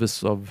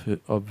service of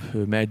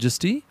Her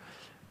Majesty,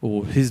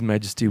 or His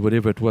Majesty,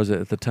 whatever it was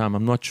at the time.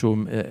 I'm not sure.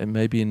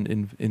 Maybe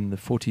in the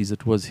 40s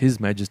it was His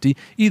Majesty.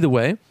 Either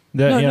way.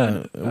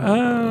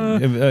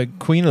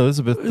 Queen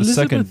Elizabeth II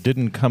Elizabeth-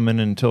 didn't come in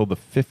until the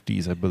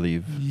 50s, I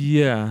believe.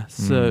 Yeah.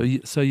 So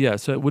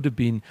it would have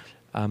been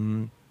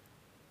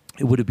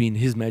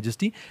His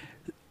Majesty.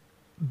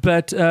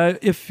 But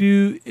if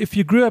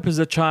you grew up as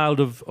a child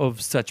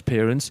of such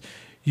parents,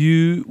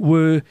 you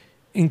were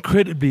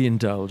incredibly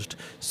indulged.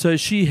 So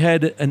she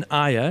had an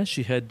ayah.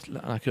 She had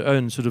like her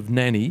own sort of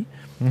nanny.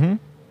 Mm-hmm.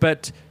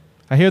 But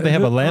I hear they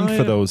have Her a land for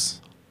ayah-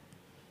 those.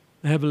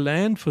 they have a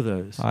land for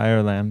those.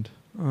 Ireland.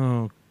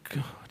 Oh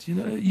God!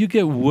 You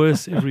get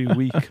worse every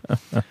week.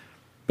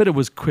 But it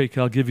was quick.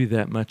 I'll give you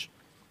that much.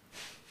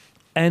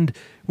 And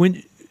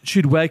when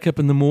she'd wake up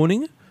in the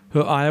morning,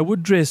 her ayah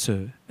would dress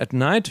her. At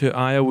night, her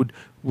ayah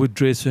would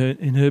dress her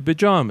in her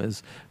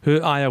pajamas.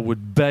 Her ayah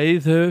would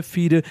bathe her,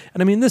 feed her.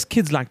 And I mean, this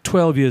kid's like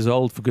 12 years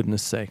old, for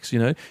goodness sakes.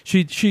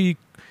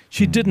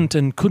 She didn't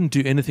and couldn't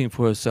do anything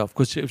for herself,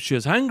 because if she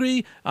was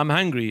hungry, I'm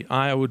hungry.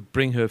 Ayah would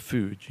bring her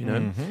food.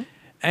 Mhm.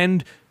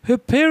 And her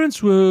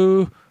parents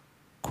were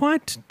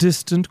quite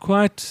distant,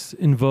 quite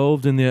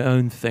involved in their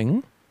own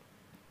thing.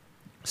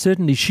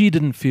 Certainly, she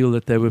didn't feel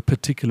that they were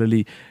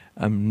particularly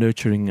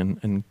nurturing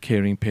and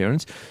caring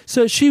parents.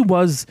 So she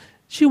was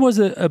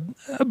a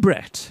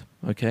brat,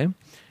 okay?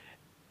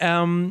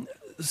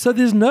 So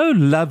there's no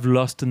love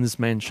lost in this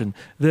mansion.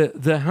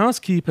 The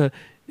housekeeper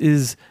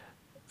is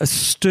a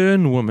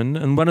stern woman,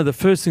 and one of the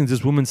first things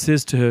this woman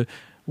says to her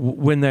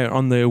when they're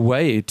on their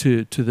way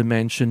to the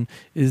mansion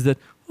is that,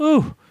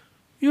 "Oh,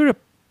 you're a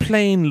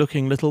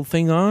plain-looking little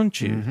thing,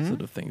 aren't you?" Mm-hmm.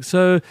 Sort of thing.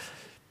 So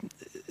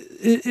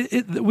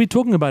we're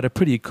talking about a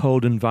pretty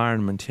cold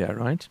environment here,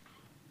 right?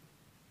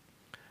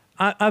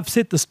 I've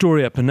set the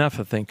story up enough,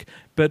 I think.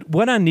 But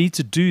what I need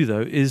to do,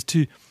 though, is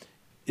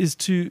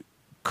to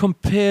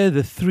compare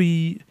the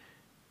three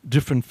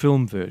different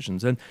film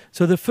versions. And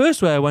so the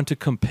first way I want to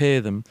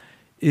compare them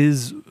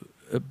is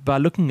by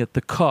looking at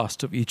the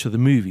cast of each of the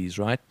movies,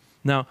 right?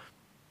 Now,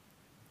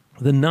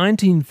 the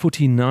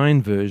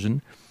 1949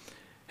 version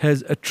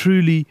has a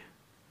truly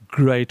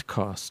great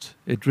cast.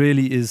 It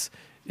really is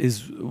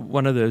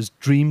one of those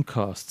dream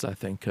casts, I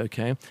think,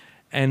 okay?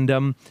 And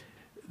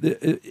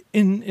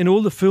in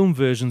all the film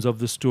versions of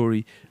the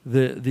story,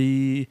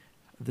 the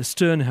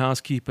stern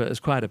housekeeper is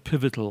quite a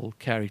pivotal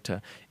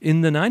character.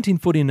 In the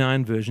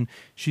 1949 version,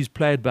 she's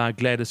played by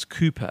Gladys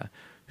Cooper,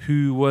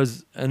 who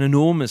was an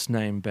enormous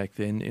name back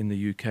then in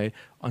the UK,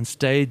 on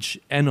stage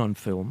and on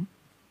film.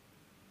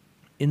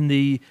 In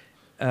the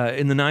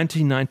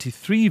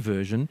 1993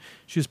 version,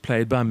 she was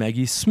played by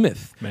Maggie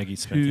Smith,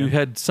 who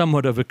had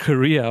somewhat of a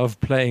career of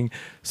playing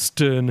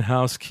stern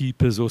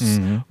housekeepers or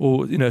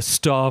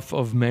staff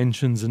of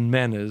mansions and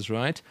manors,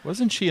 right?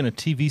 Wasn't she in a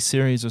TV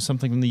series or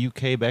something in the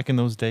UK back in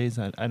those days?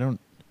 I don't.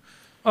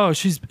 Oh,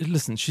 she's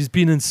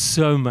been in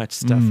so much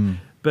stuff,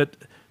 but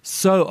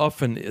so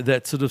often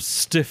that sort of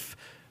stiff,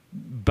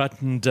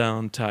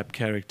 button-down type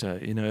character,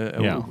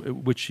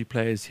 which she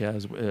plays here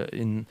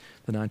in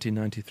the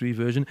 1993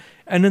 version,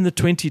 and in the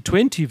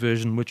 2020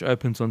 version, which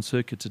opens on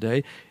circuit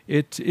today,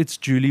 it's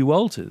Julie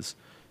Walters.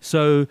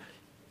 So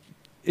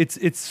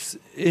it's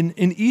in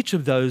each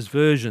of those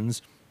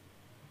versions,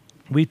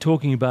 we're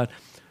talking about.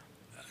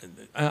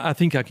 I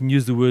think I can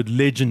use the word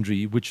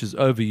legendary, which is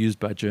overused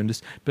by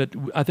journalists, but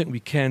I think we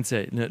can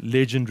say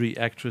legendary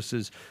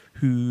actresses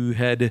who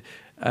had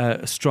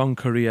a strong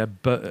career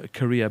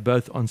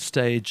both on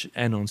stage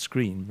and on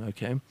screen.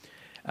 Okay,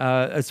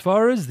 as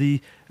far as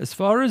the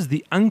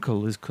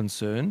uncle is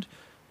concerned,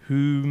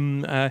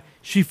 whom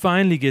she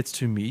finally gets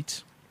to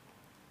meet,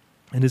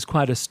 and is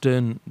quite a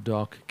stern,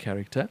 dark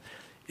character.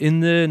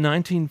 In the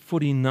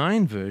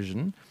 1949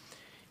 version,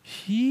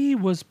 he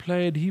was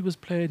played,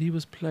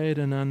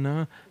 and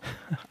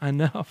I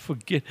now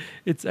forget.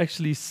 It's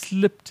actually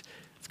slipped.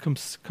 It's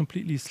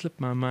completely slipped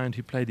my mind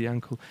who played the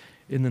uncle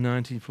in the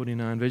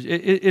 1949 version.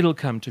 It'll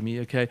come to me,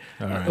 okay?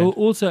 All right.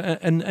 Also,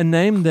 a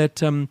name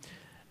that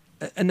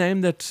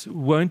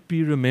won't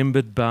be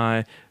remembered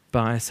by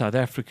South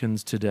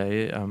Africans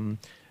today.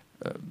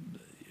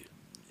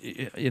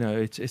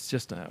 It's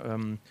just.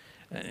 And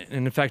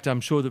in fact, I'm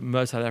sure that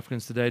most South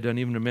Africans today don't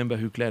even remember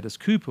who Gladys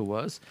Cooper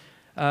was.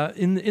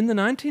 In the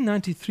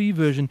 1993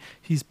 version,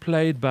 he's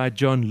played by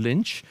John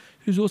Lynch,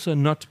 who's also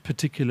not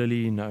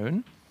particularly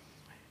known.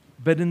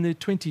 But in the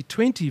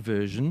 2020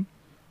 version,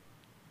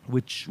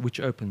 which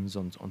opens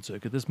on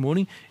circuit this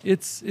morning,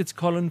 it's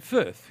Colin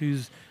Firth,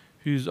 who's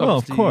obviously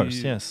of course,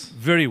 yes,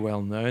 very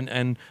well known,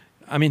 and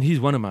I mean he's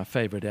one of my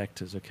favorite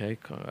actors. Okay,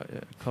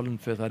 Colin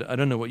Firth. I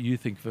don't know what you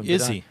think of him.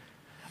 Is he?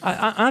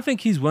 I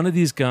think he's one of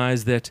these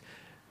guys that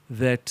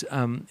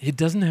he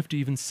doesn't have to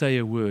even say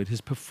a word.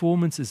 His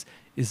performance is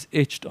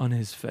etched on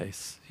his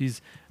face.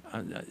 He's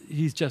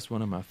just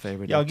one of my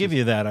favorite. Yeah, I'll actors. give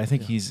you that. I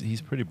think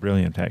he's pretty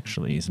brilliant.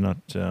 Actually, he's not.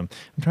 I'm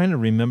trying to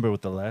remember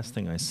what the last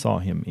thing I saw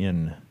him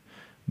in,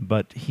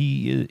 but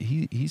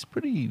he's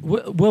pretty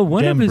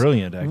damn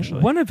brilliant.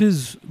 Actually, one of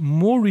his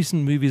more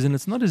recent movies, and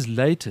it's not his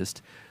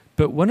latest,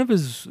 but one of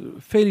his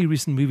fairly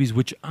recent movies,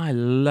 which I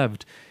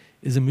loved,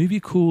 is a movie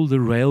called The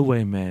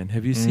Railway Man.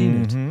 Have you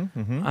seen it?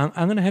 Mm-hmm.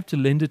 I'm going to have to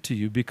lend it to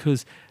you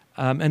because,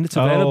 and it's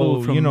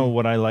available from. You know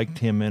what I liked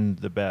him in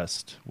the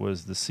best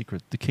was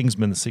the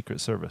Kingsman, the Secret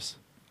Service.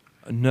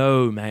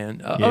 No,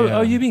 man.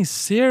 Are you being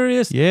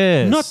serious?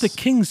 Yes. Not The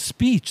King's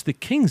Speech. The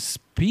King's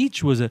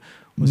Speech was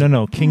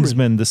no,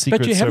 Kingsman, the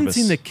Secret Service. But you haven't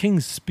seen The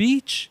King's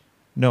Speech?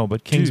 No,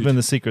 but Kingsman,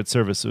 the Secret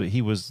Service.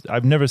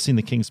 I've never seen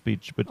The King's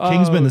Speech, but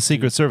Kingsman, the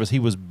Secret Service, he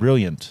was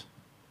brilliant.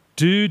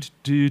 Dude.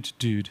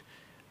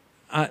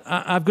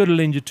 I've got to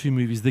lend you two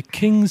movies. The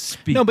King's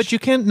Speech. No, but you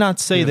can't not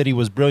say that he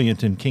was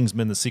brilliant in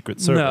Kingsman, the Secret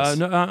Service.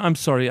 No, I'm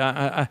sorry.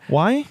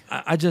 Why?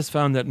 I just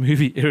found that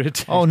movie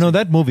irritating. Oh, no,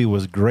 that movie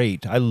was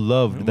great. I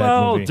loved that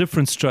movie. Well,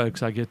 different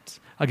strokes. I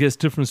guess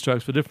different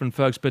strokes for different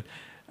folks, but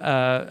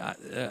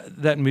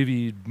that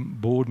movie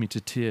bored me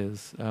to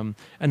tears. And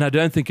I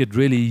don't think it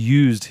really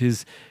used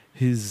his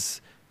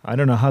I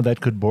don't know how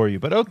that could bore you,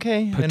 but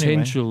okay.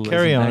 Potential anyway,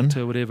 carry as an on.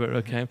 actor, whatever.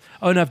 Okay.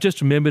 Oh, and I've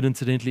just remembered,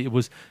 incidentally, it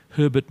was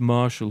Herbert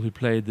Marshall who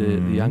played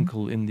the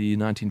uncle in the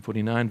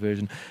 1949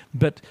 version.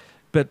 But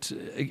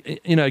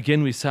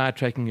again, we're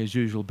sidetracking as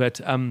usual. But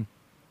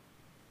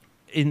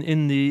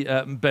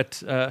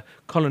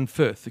Colin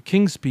Firth, The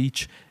King's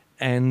Speech,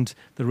 and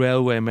The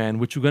Railway Man,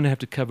 which we're going to have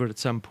to cover at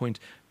some point,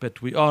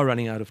 but we are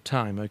running out of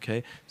time.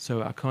 Okay,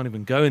 so I can't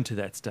even go into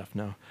that stuff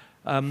now.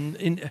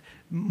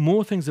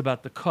 More things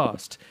about the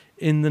cast.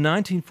 In the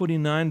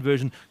 1949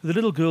 version, the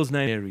little girl's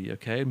name Mary,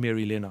 okay,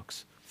 Mary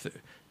Lennox,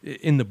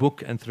 in the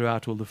book and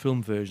throughout all the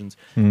film versions.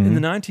 Mm-hmm. In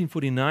the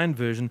 1949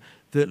 version,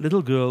 the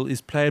little girl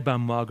is played by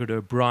Margaret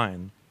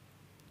O'Brien,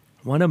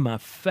 one of my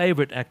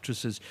favorite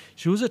actresses.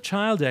 She was a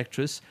child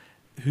actress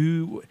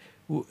who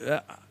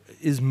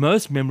is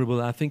most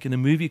memorable, I think, in a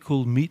movie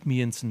called Meet Me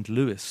in St.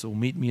 Louis, or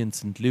Meet Me in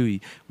St.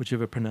 Louis,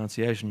 whichever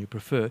pronunciation you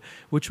prefer,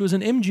 which was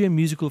an MGM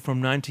musical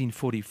from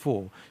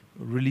 1944,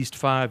 released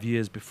 5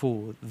 years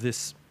before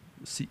this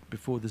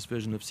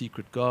version of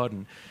Secret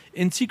Garden.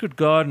 In Secret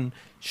Garden,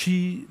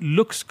 she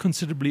looks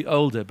considerably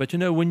older, but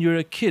when you're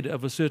a kid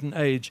of a certain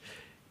age,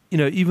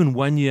 even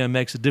 1 year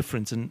makes a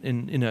difference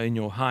in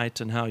your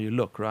height and how you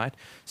look, right?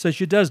 So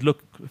she does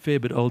look a fair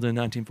bit older in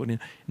 1949.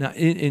 Now,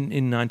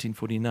 in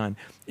 1949,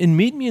 in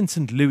Meet Me in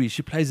St. Louis,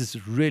 she plays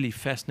this really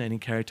fascinating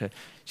character.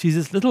 She's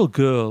this little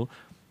girl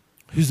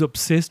who's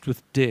obsessed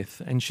with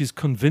death, and she's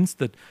convinced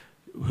that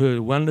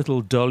her one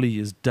little dolly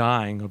is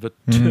dying of a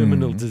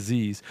terminal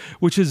disease,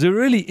 which is a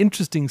really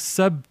interesting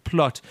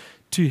subplot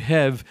to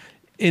have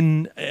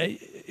in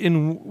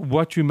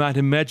what you might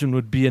imagine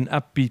would be an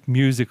upbeat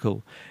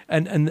musical.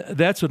 And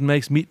that's what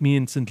makes Meet Me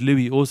in St.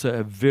 Louis also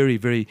a very,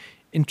 very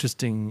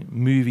interesting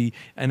movie,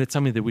 and it's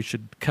something that we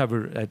should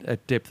cover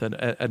at depth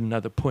at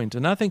another point.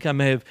 And I think I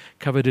may have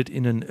covered it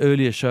in an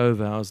earlier show of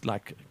ours,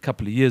 like a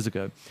couple of years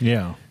ago.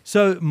 Yeah.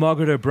 So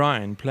Margaret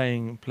O'Brien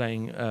playing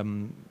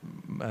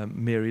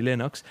Mary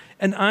Lennox,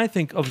 and I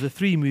think of the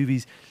three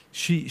movies,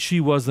 she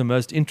was the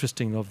most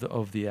interesting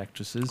of the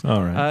actresses.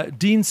 All right.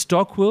 Dean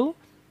Stockwell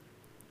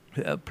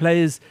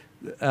plays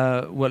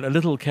a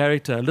little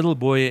character, a little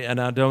boy, and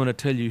I don't want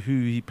to tell you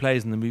who he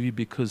plays in the movie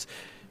because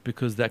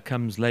that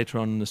comes later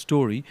on in the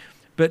story.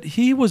 But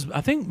he was,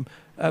 I think,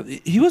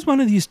 he was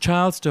one of these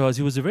child stars.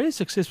 He was a very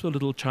successful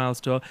little child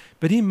star,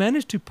 but he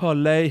managed to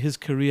parlay his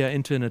career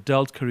into an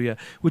adult career,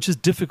 which is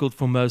difficult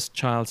for most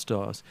child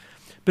stars.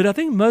 But I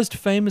think most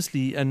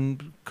famously,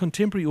 and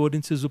contemporary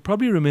audiences will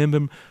probably remember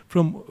him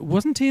from,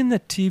 wasn't he in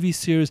that TV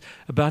series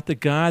about the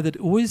guy that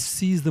always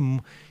sees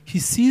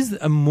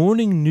a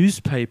morning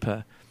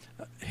newspaper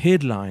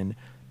headline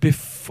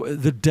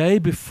the day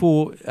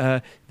before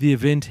the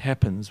event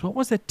happens. What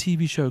was that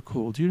TV show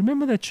called? Do you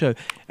remember that show?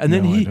 And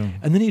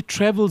then he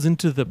travels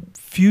into the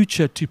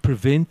future to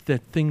prevent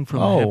that thing from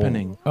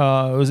happening.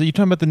 Was it you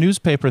talking about the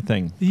newspaper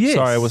thing? Yes.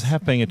 Sorry, I was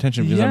half paying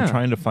attention because Yeah. I'm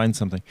trying to find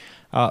something.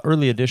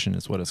 Early Edition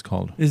is what it's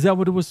called. Is that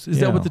what it was? Is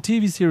Yeah. that what the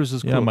TV series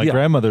was Yeah, called? my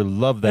grandmother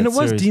loved that and it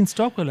was series. Dean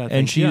Stockwell, I think.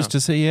 And she used to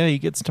say, "Yeah, he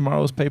gets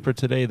tomorrow's paper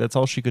today." That's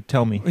all she could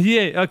tell me.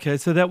 Yeah, okay,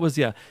 so that was,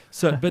 yeah.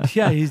 So, but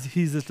yeah,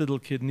 he's this little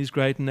kid and he's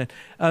great in that.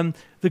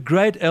 The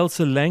great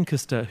Elsa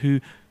Lanchester, who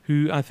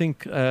I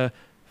think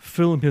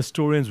film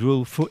historians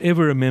will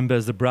forever remember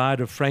as the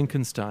Bride of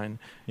Frankenstein,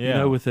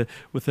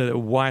 with a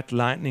white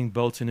lightning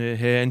bolt in her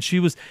hair. And she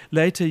was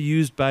later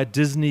used by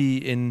Disney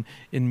in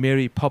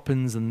Mary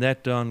Poppins and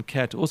That Darn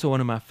Cat, also one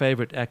of my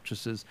favorite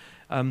actresses.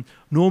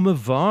 Norma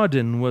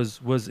Varden was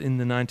in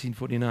the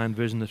 1949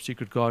 version of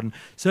Secret Garden.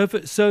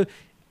 So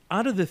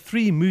out of the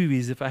three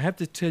movies, if I have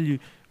to tell you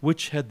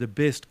which had the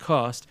best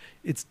cast,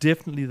 it's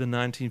definitely the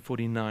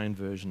 1949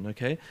 version,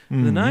 okay?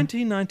 Mm-hmm. The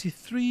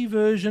 1993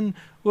 version,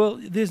 well,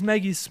 there's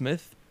Maggie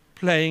Smith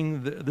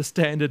playing the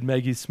standard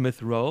Maggie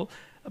Smith role.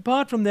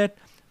 Apart from that,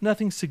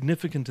 nothing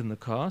significant in the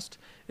cast.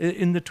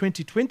 In the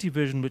 2020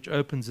 version, which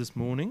opens this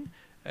morning,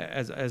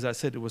 as I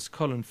said, it was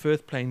Colin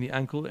Firth playing the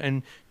uncle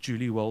and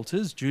Julie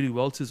Walters. Julie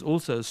Walters,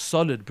 also a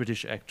solid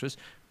British actress.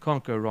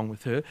 Can't go wrong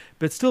with her.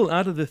 But still,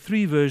 out of the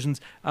three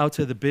versions, I would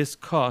say the best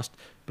cast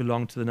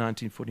belonged to the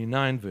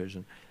 1949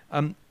 version.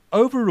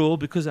 Overall,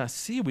 because I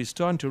see we're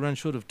starting to run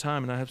short of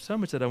time and I have so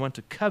much that I want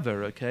to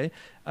cover, okay?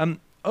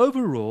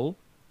 Overall,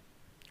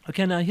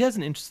 okay, now here's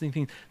an interesting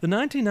thing. The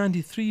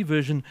 1993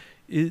 version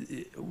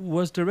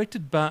was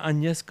directed by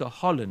Agnieszka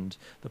Holland,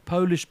 the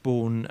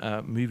Polish-born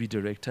movie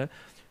director,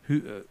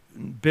 who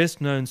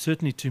best known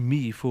certainly to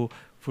me for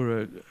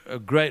a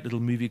great little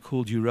movie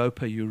called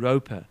Europa,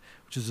 Europa,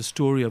 which is a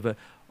story of a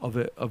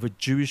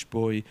Jewish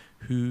boy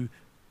who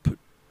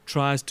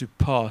tries to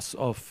pass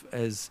off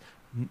as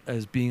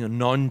being a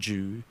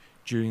non-Jew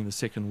during the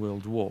Second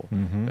World War.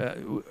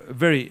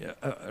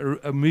 Mm-hmm.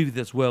 A movie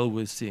that's well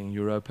worth seeing,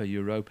 Europa,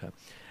 Europa.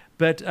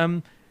 But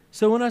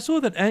so when I saw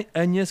that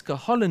Agnieszka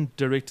Holland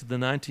directed the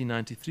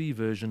 1993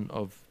 version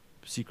of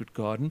Secret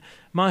Garden,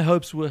 my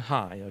hopes were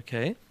high,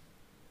 okay?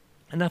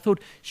 And I thought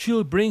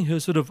she'll bring her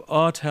sort of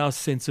art house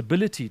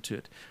sensibility to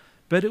it.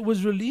 But it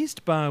was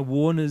released by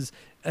Warner's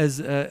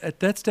as at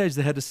that stage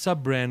they had a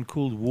sub-brand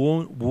called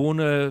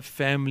Warner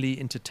Family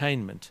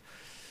Entertainment.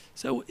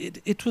 So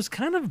it was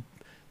kind of,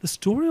 the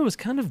story was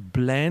kind of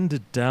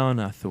blanded down,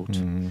 I thought.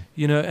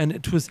 Mm-hmm. And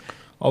it was...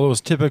 All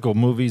those typical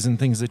movies and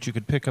things that you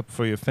could pick up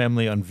for your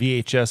family on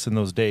VHS in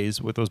those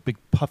days with those big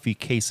puffy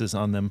cases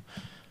on them.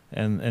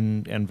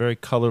 And very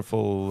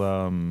colorful.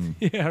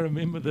 Yeah, I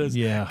remember those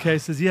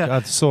cases. Yeah,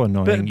 God, so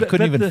annoying. You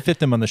couldn't even fit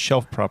them on the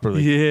shelf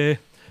properly. Yeah,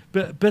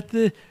 but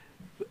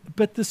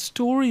the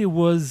story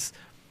was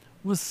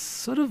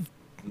sort of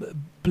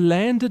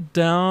blanded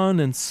down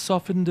and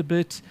softened a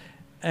bit,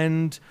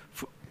 and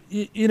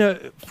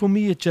for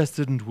me it just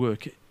didn't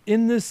work.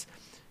 In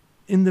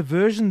the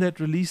version that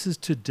releases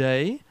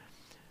today,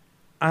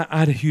 I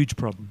had a huge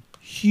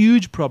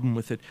problem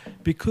with it,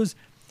 because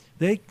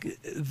they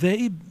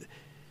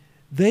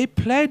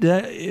played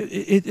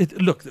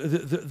look,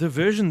 the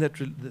version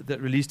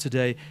that released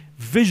today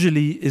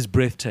visually is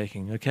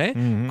breathtaking, okay,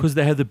 because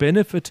they have the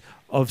benefit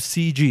of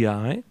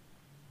CGI,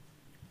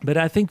 but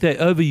I think they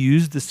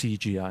overused the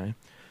CGI.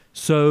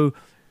 So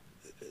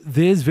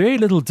there's very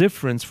little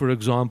difference, for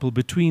example,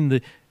 between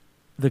the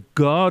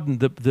garden,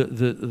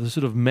 the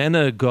sort of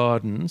manor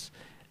gardens,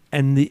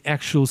 and the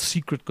actual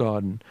secret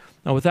garden.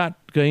 Now, without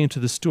going into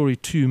the story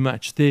too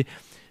much, there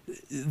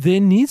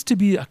needs to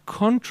be a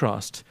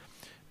contrast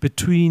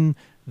between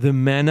the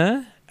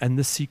manor and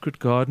the secret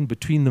garden,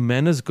 between the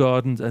manor's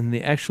gardens and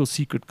the actual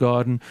secret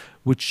garden,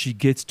 which she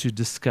gets to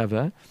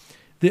discover.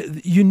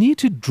 You need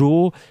to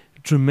draw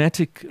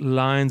dramatic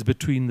lines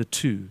between the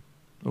two,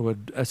 or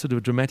a sort of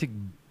a dramatic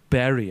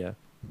barrier.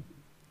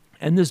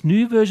 And this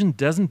new version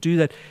doesn't do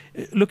that.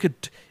 Look, a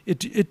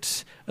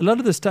lot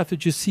of the stuff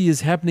that you see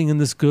is happening in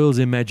this girl's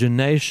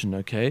imagination,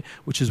 okay,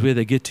 which is where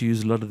they get to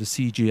use a lot of the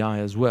CGI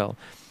as well.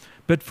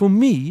 But for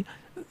me,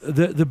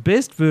 the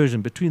best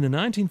version between the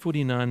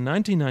 1949,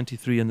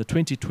 1993, and the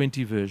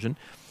 2020 version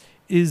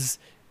is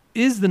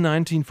the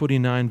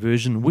 1949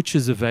 version, which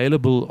is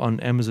available on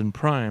Amazon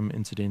Prime,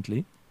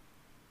 incidentally,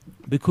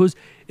 because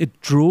it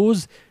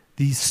draws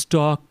these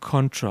stark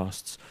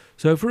contrasts.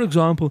 So, for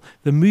example,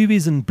 the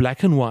movie's in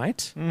black and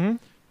white,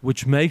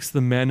 which makes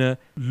the manor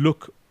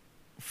look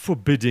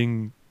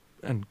forbidding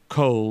and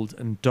cold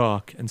and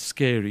dark and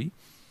scary.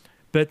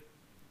 But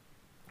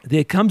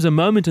there comes a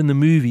moment in the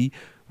movie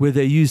where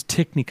they use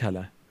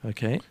Technicolor,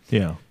 okay?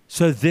 Yeah.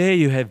 So there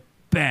you have,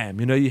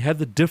 bam, you have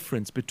the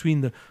difference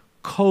between the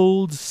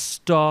cold,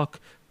 stark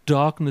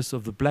darkness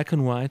of the black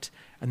and white,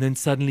 and then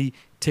suddenly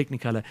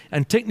Technicolor.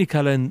 And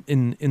Technicolor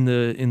in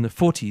the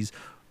 40s,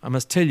 I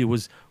must tell you,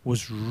 was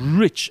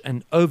rich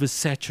and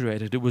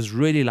oversaturated. It was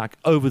really like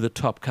over the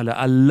top color.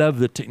 I love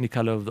the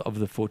Technicolor of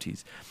the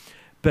 40s,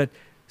 but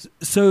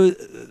so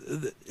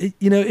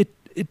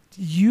it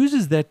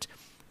uses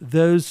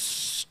those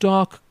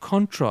stark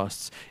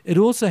contrasts. It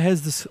also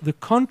has the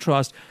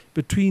contrast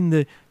between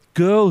the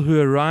girl who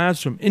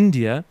arrives from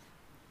India,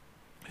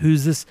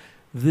 who's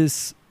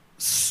this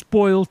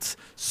spoilt,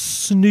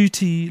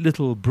 snooty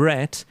little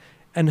brat,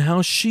 and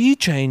how she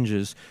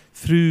changes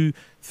through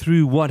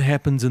what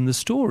happens in the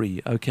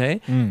story,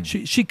 okay?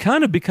 She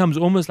kind of becomes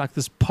almost like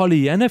this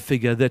Pollyanna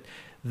figure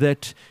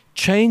that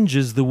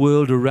changes the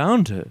world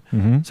around her.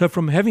 So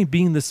from having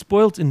been the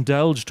spoilt,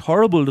 indulged,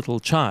 horrible little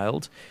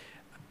child,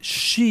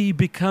 she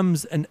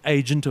becomes an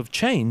agent of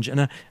change.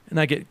 And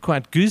I get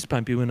quite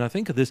goosebumpy when I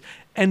think of this.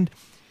 And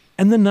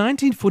the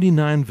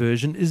 1949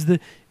 version is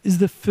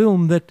the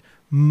film that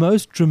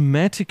most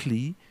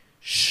dramatically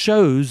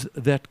shows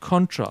that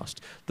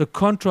contrast, the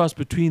contrast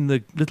between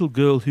the little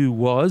girl who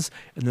was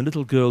and the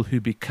little girl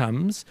who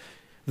becomes,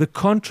 the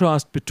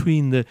contrast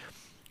between the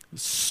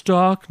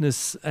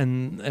starkness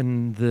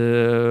and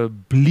the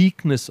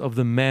bleakness of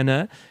the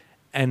manor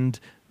and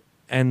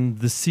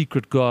the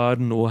secret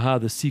garden, or how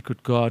the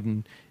secret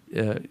garden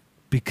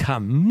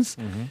becomes.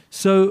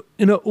 So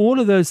all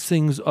of those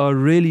things are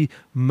really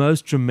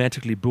most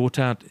dramatically brought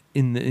out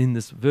in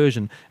this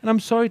version. And I'm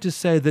sorry to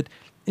say that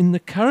in the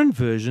current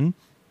version,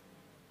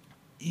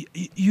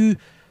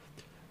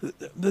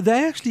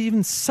 they actually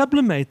even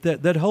sublimate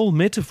that whole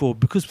metaphor,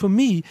 because for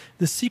me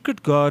the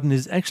secret garden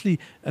is actually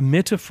a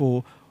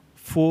metaphor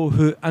for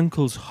her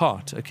uncle's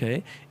heart,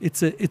 okay?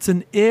 It's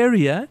an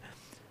area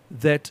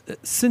that,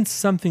 since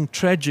something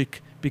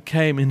tragic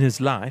became in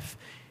his life,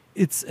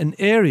 it's an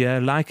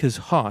area like his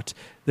heart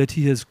that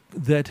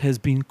has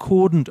been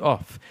cordoned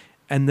off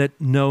and that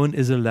no one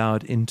is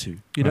allowed into.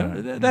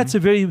 That's a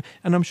very,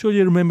 and I'm sure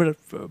you remember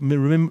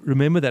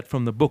that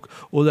from the book,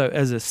 although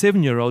as a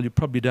 7-year-old you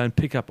probably don't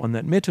pick up on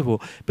that metaphor,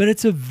 but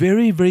it's a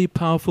very, very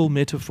powerful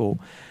metaphor,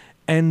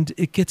 and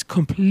it gets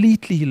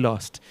completely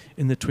lost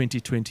in the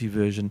 2020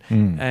 version.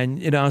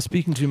 And I was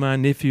speaking to my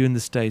nephew in the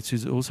States,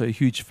 who's also a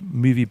huge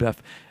movie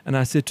buff, and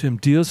I said to him,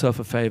 do yourself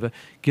a favor,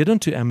 get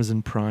onto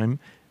Amazon Prime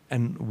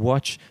and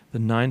watch the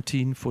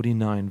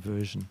 1949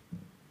 version.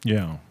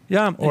 Yeah.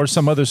 Yeah, or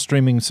some other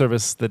streaming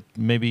service that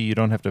maybe you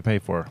don't have to pay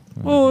for.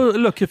 Well,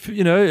 look, if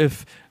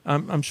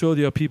I'm sure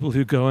there are people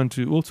who go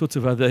onto all sorts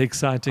of other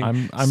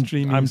exciting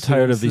streaming I'm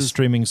tired services. of these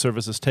streaming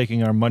services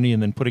taking our money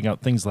and then putting out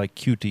things like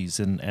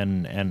cuties and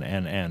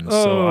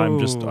so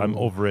I'm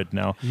over it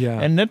now. Yeah.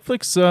 And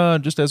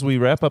Netflix, just as we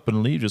wrap up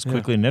and leave, just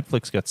quickly,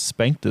 Netflix got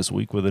spanked this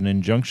week with an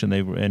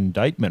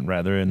indictment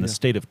in the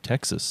state of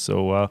Texas.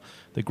 So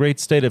the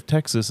great state of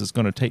Texas is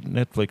going to take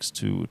Netflix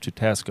to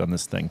task on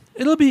this thing.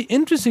 It'll be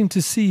interesting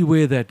to see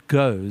where that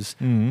goes.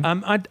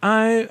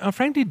 I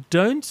frankly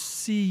don't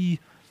see.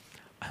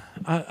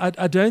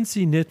 I don't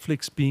see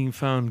Netflix being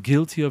found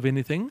guilty of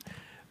anything,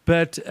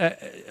 but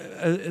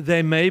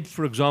they may,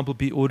 for example,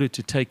 be ordered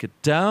to take it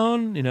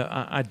down. You know,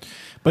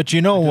 But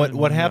you know what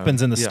know.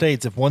 happens in the Yeah.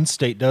 states? If one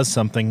state does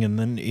something, and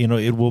then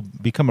it will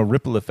become a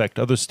ripple effect.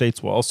 Other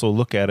states will also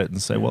look at it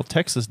and say, "Well,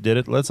 Texas did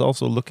it. Let's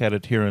also look at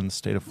it here in the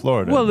state of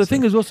Florida." Well, the And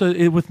thing so- is also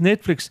with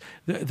Netflix,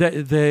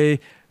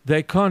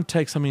 they can't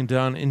take something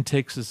down in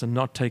Texas and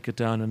not take it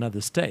down in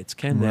other states,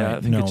 can they? Right.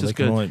 I think No, it just they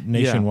can goes only-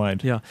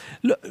 nationwide. Yeah.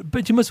 Look,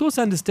 but you must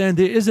also understand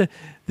there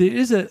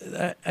is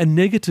a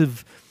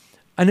negative,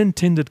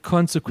 unintended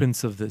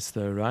consequence of this,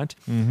 though, right?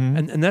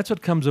 Mhm. And that's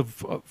what comes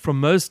from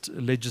most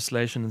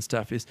legislation and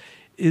stuff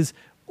is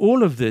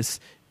all of this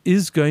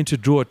is going to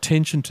draw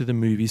attention to the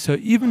movie. So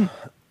even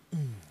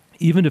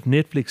if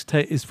Netflix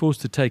is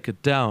forced to take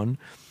it down,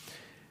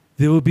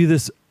 there will be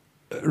this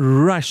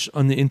rush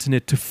on the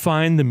internet to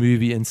find the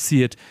movie and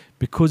see it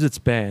because it's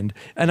banned.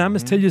 And I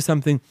must tell you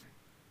something,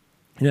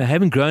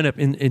 having grown up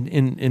in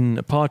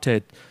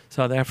apartheid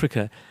South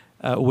Africa,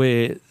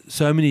 where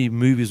so many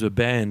movies were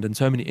banned and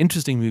so many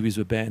interesting movies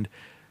were banned,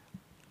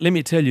 let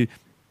me tell you,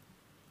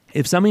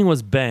 if something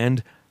was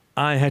banned,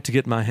 I had to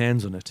get my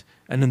hands on it.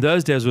 And in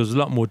those days, it was a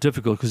lot more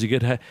difficult because you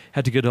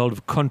had to get hold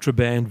of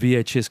contraband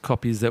VHS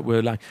copies that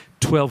were like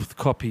 12th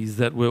copies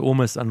that were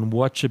almost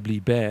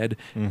unwatchably bad,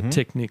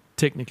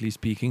 technically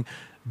speaking.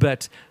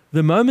 But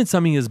the moment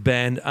something is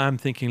banned, I'm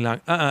thinking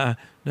like, no,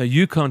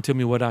 you can't tell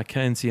me what I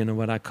can see and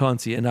what I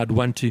can't see, and I'd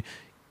want to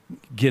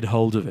get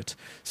hold of it.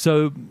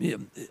 So,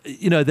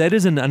 that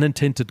is an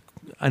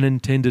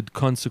unintended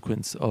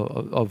consequence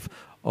of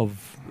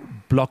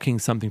blocking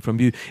something from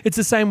you. It's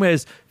the same way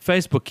as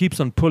Facebook keeps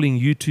on pulling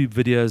YouTube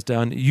videos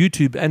down.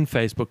 YouTube and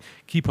Facebook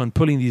keep on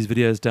pulling these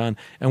videos down,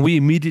 and we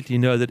immediately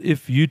know that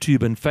if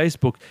YouTube and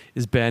Facebook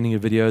is banning a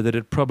video, that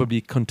it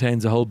probably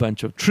contains a whole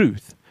bunch of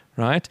truth,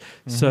 right?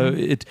 So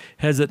it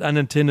has an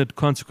unintended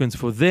consequence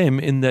for them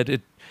in that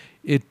it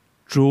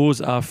draws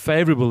our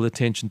favorable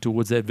attention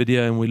towards that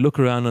video, and we look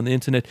around on the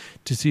internet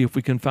to see if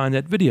we can find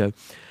that video.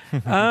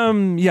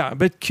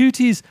 But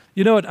Cuties,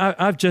 you know what?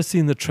 I've just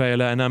seen the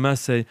trailer, and I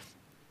must say,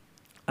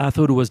 I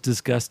thought it was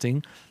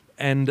disgusting,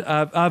 and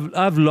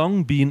I've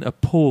long been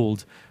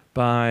appalled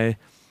by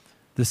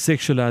the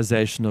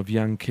sexualization of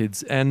young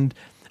kids, and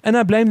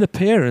I blame the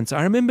parents.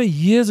 I remember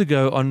years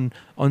ago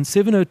on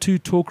 702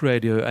 Talk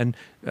Radio, and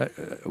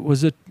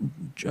was it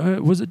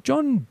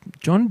John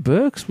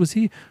Burks? Was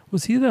he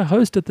the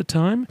host at the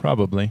time?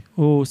 Probably.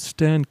 Or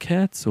Stan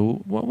Katz, or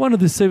one of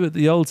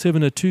the old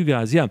 702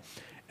 guys? Yeah.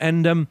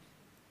 And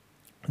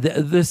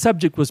the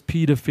subject was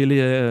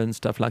pedophilia and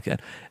stuff like that.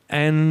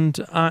 And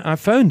I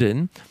phoned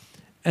in,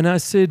 and I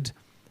said,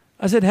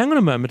 hang on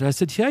a moment. I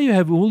said, here you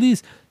have all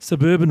these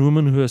suburban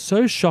women who are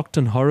so shocked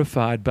and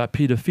horrified by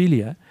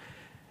pedophilia,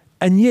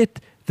 and yet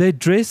they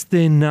dress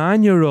their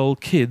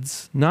 9-year-old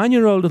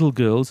little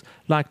girls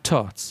like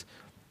tots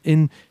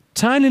in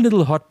tiny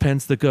little hot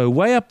pants that go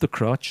way up the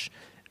crotch,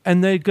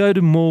 and they go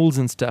to malls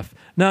and stuff.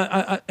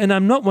 Now,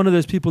 I'm not one of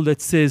those people that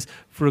says,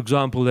 for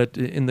example, that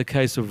in the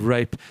case of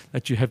rape,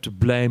 that you have to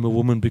blame a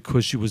woman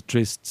because she was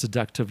dressed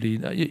seductively.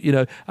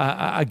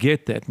 I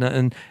get that.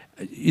 And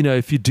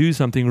if you do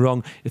something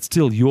wrong, it's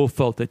still your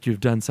fault that you've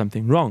done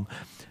something wrong.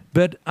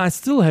 But I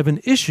still have an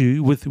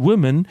issue with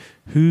women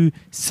who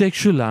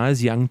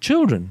sexualize young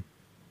children,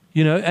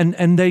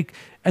 and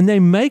they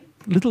make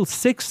little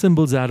sex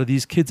symbols out of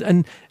these kids,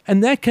 and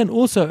that can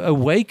also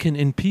awaken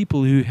in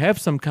people who have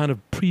some kind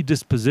of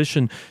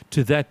predisposition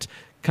to that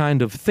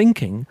kind of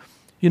thinking.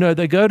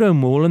 They go to a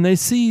mall and they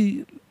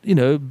see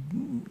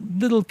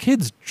little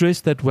kids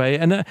dressed that way,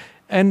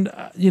 and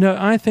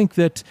I think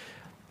that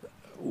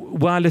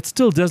while it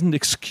still doesn't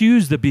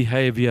excuse the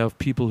behavior of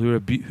people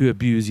who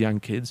abuse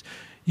young kids,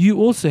 you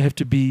also have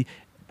to be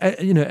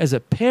as a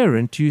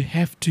parent, you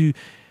have to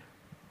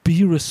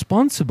be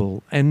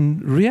responsible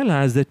and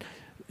realize that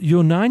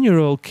your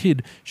 9-year-old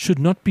kid should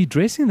not be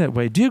dressing that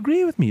way. Do you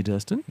agree with me,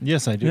 Dustin?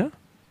 Yes, I do. Yeah.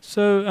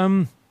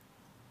 So,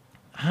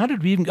 how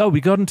did we even? Oh, we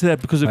got into that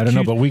because of. I don't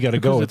know, but we got to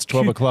go. It's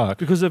 12 o'clock.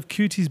 Because of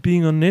Cuties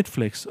being on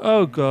Netflix.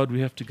 Oh God,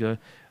 we have to go.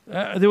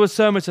 There was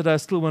so much that I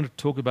still wanted to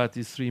talk about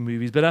these 3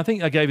 movies, but I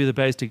think I gave you the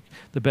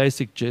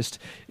basic gist.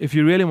 If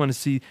you really want to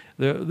see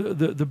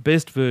the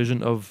best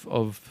version of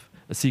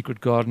A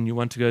Secret Garden, you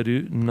want to go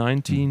to the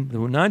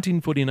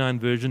 1949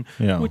 version,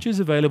 which is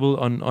available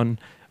on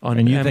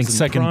and you Amazon think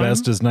second Prime.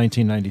 best is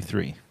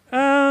 1993?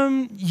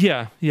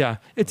 Yeah.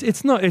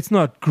 It's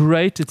not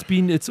great.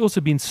 It's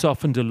also been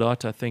softened a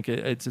lot. I think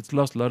it's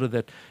lost a lot of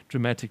that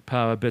dramatic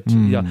power. But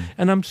yeah,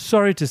 and I'm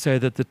sorry to say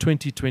that the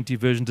 2020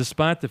 version,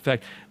 despite the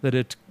fact that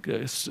it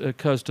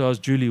co-stars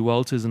Julie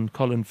Walters and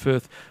Colin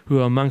Firth, who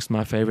are amongst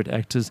my favorite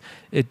actors,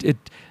 the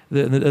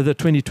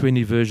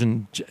 2020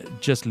 version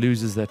just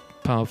loses that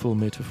powerful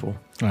metaphor.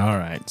 All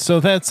right. So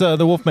that's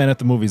The Wolfman at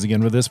the Movies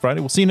again with this Friday.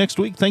 We'll see you next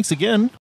week. Thanks again.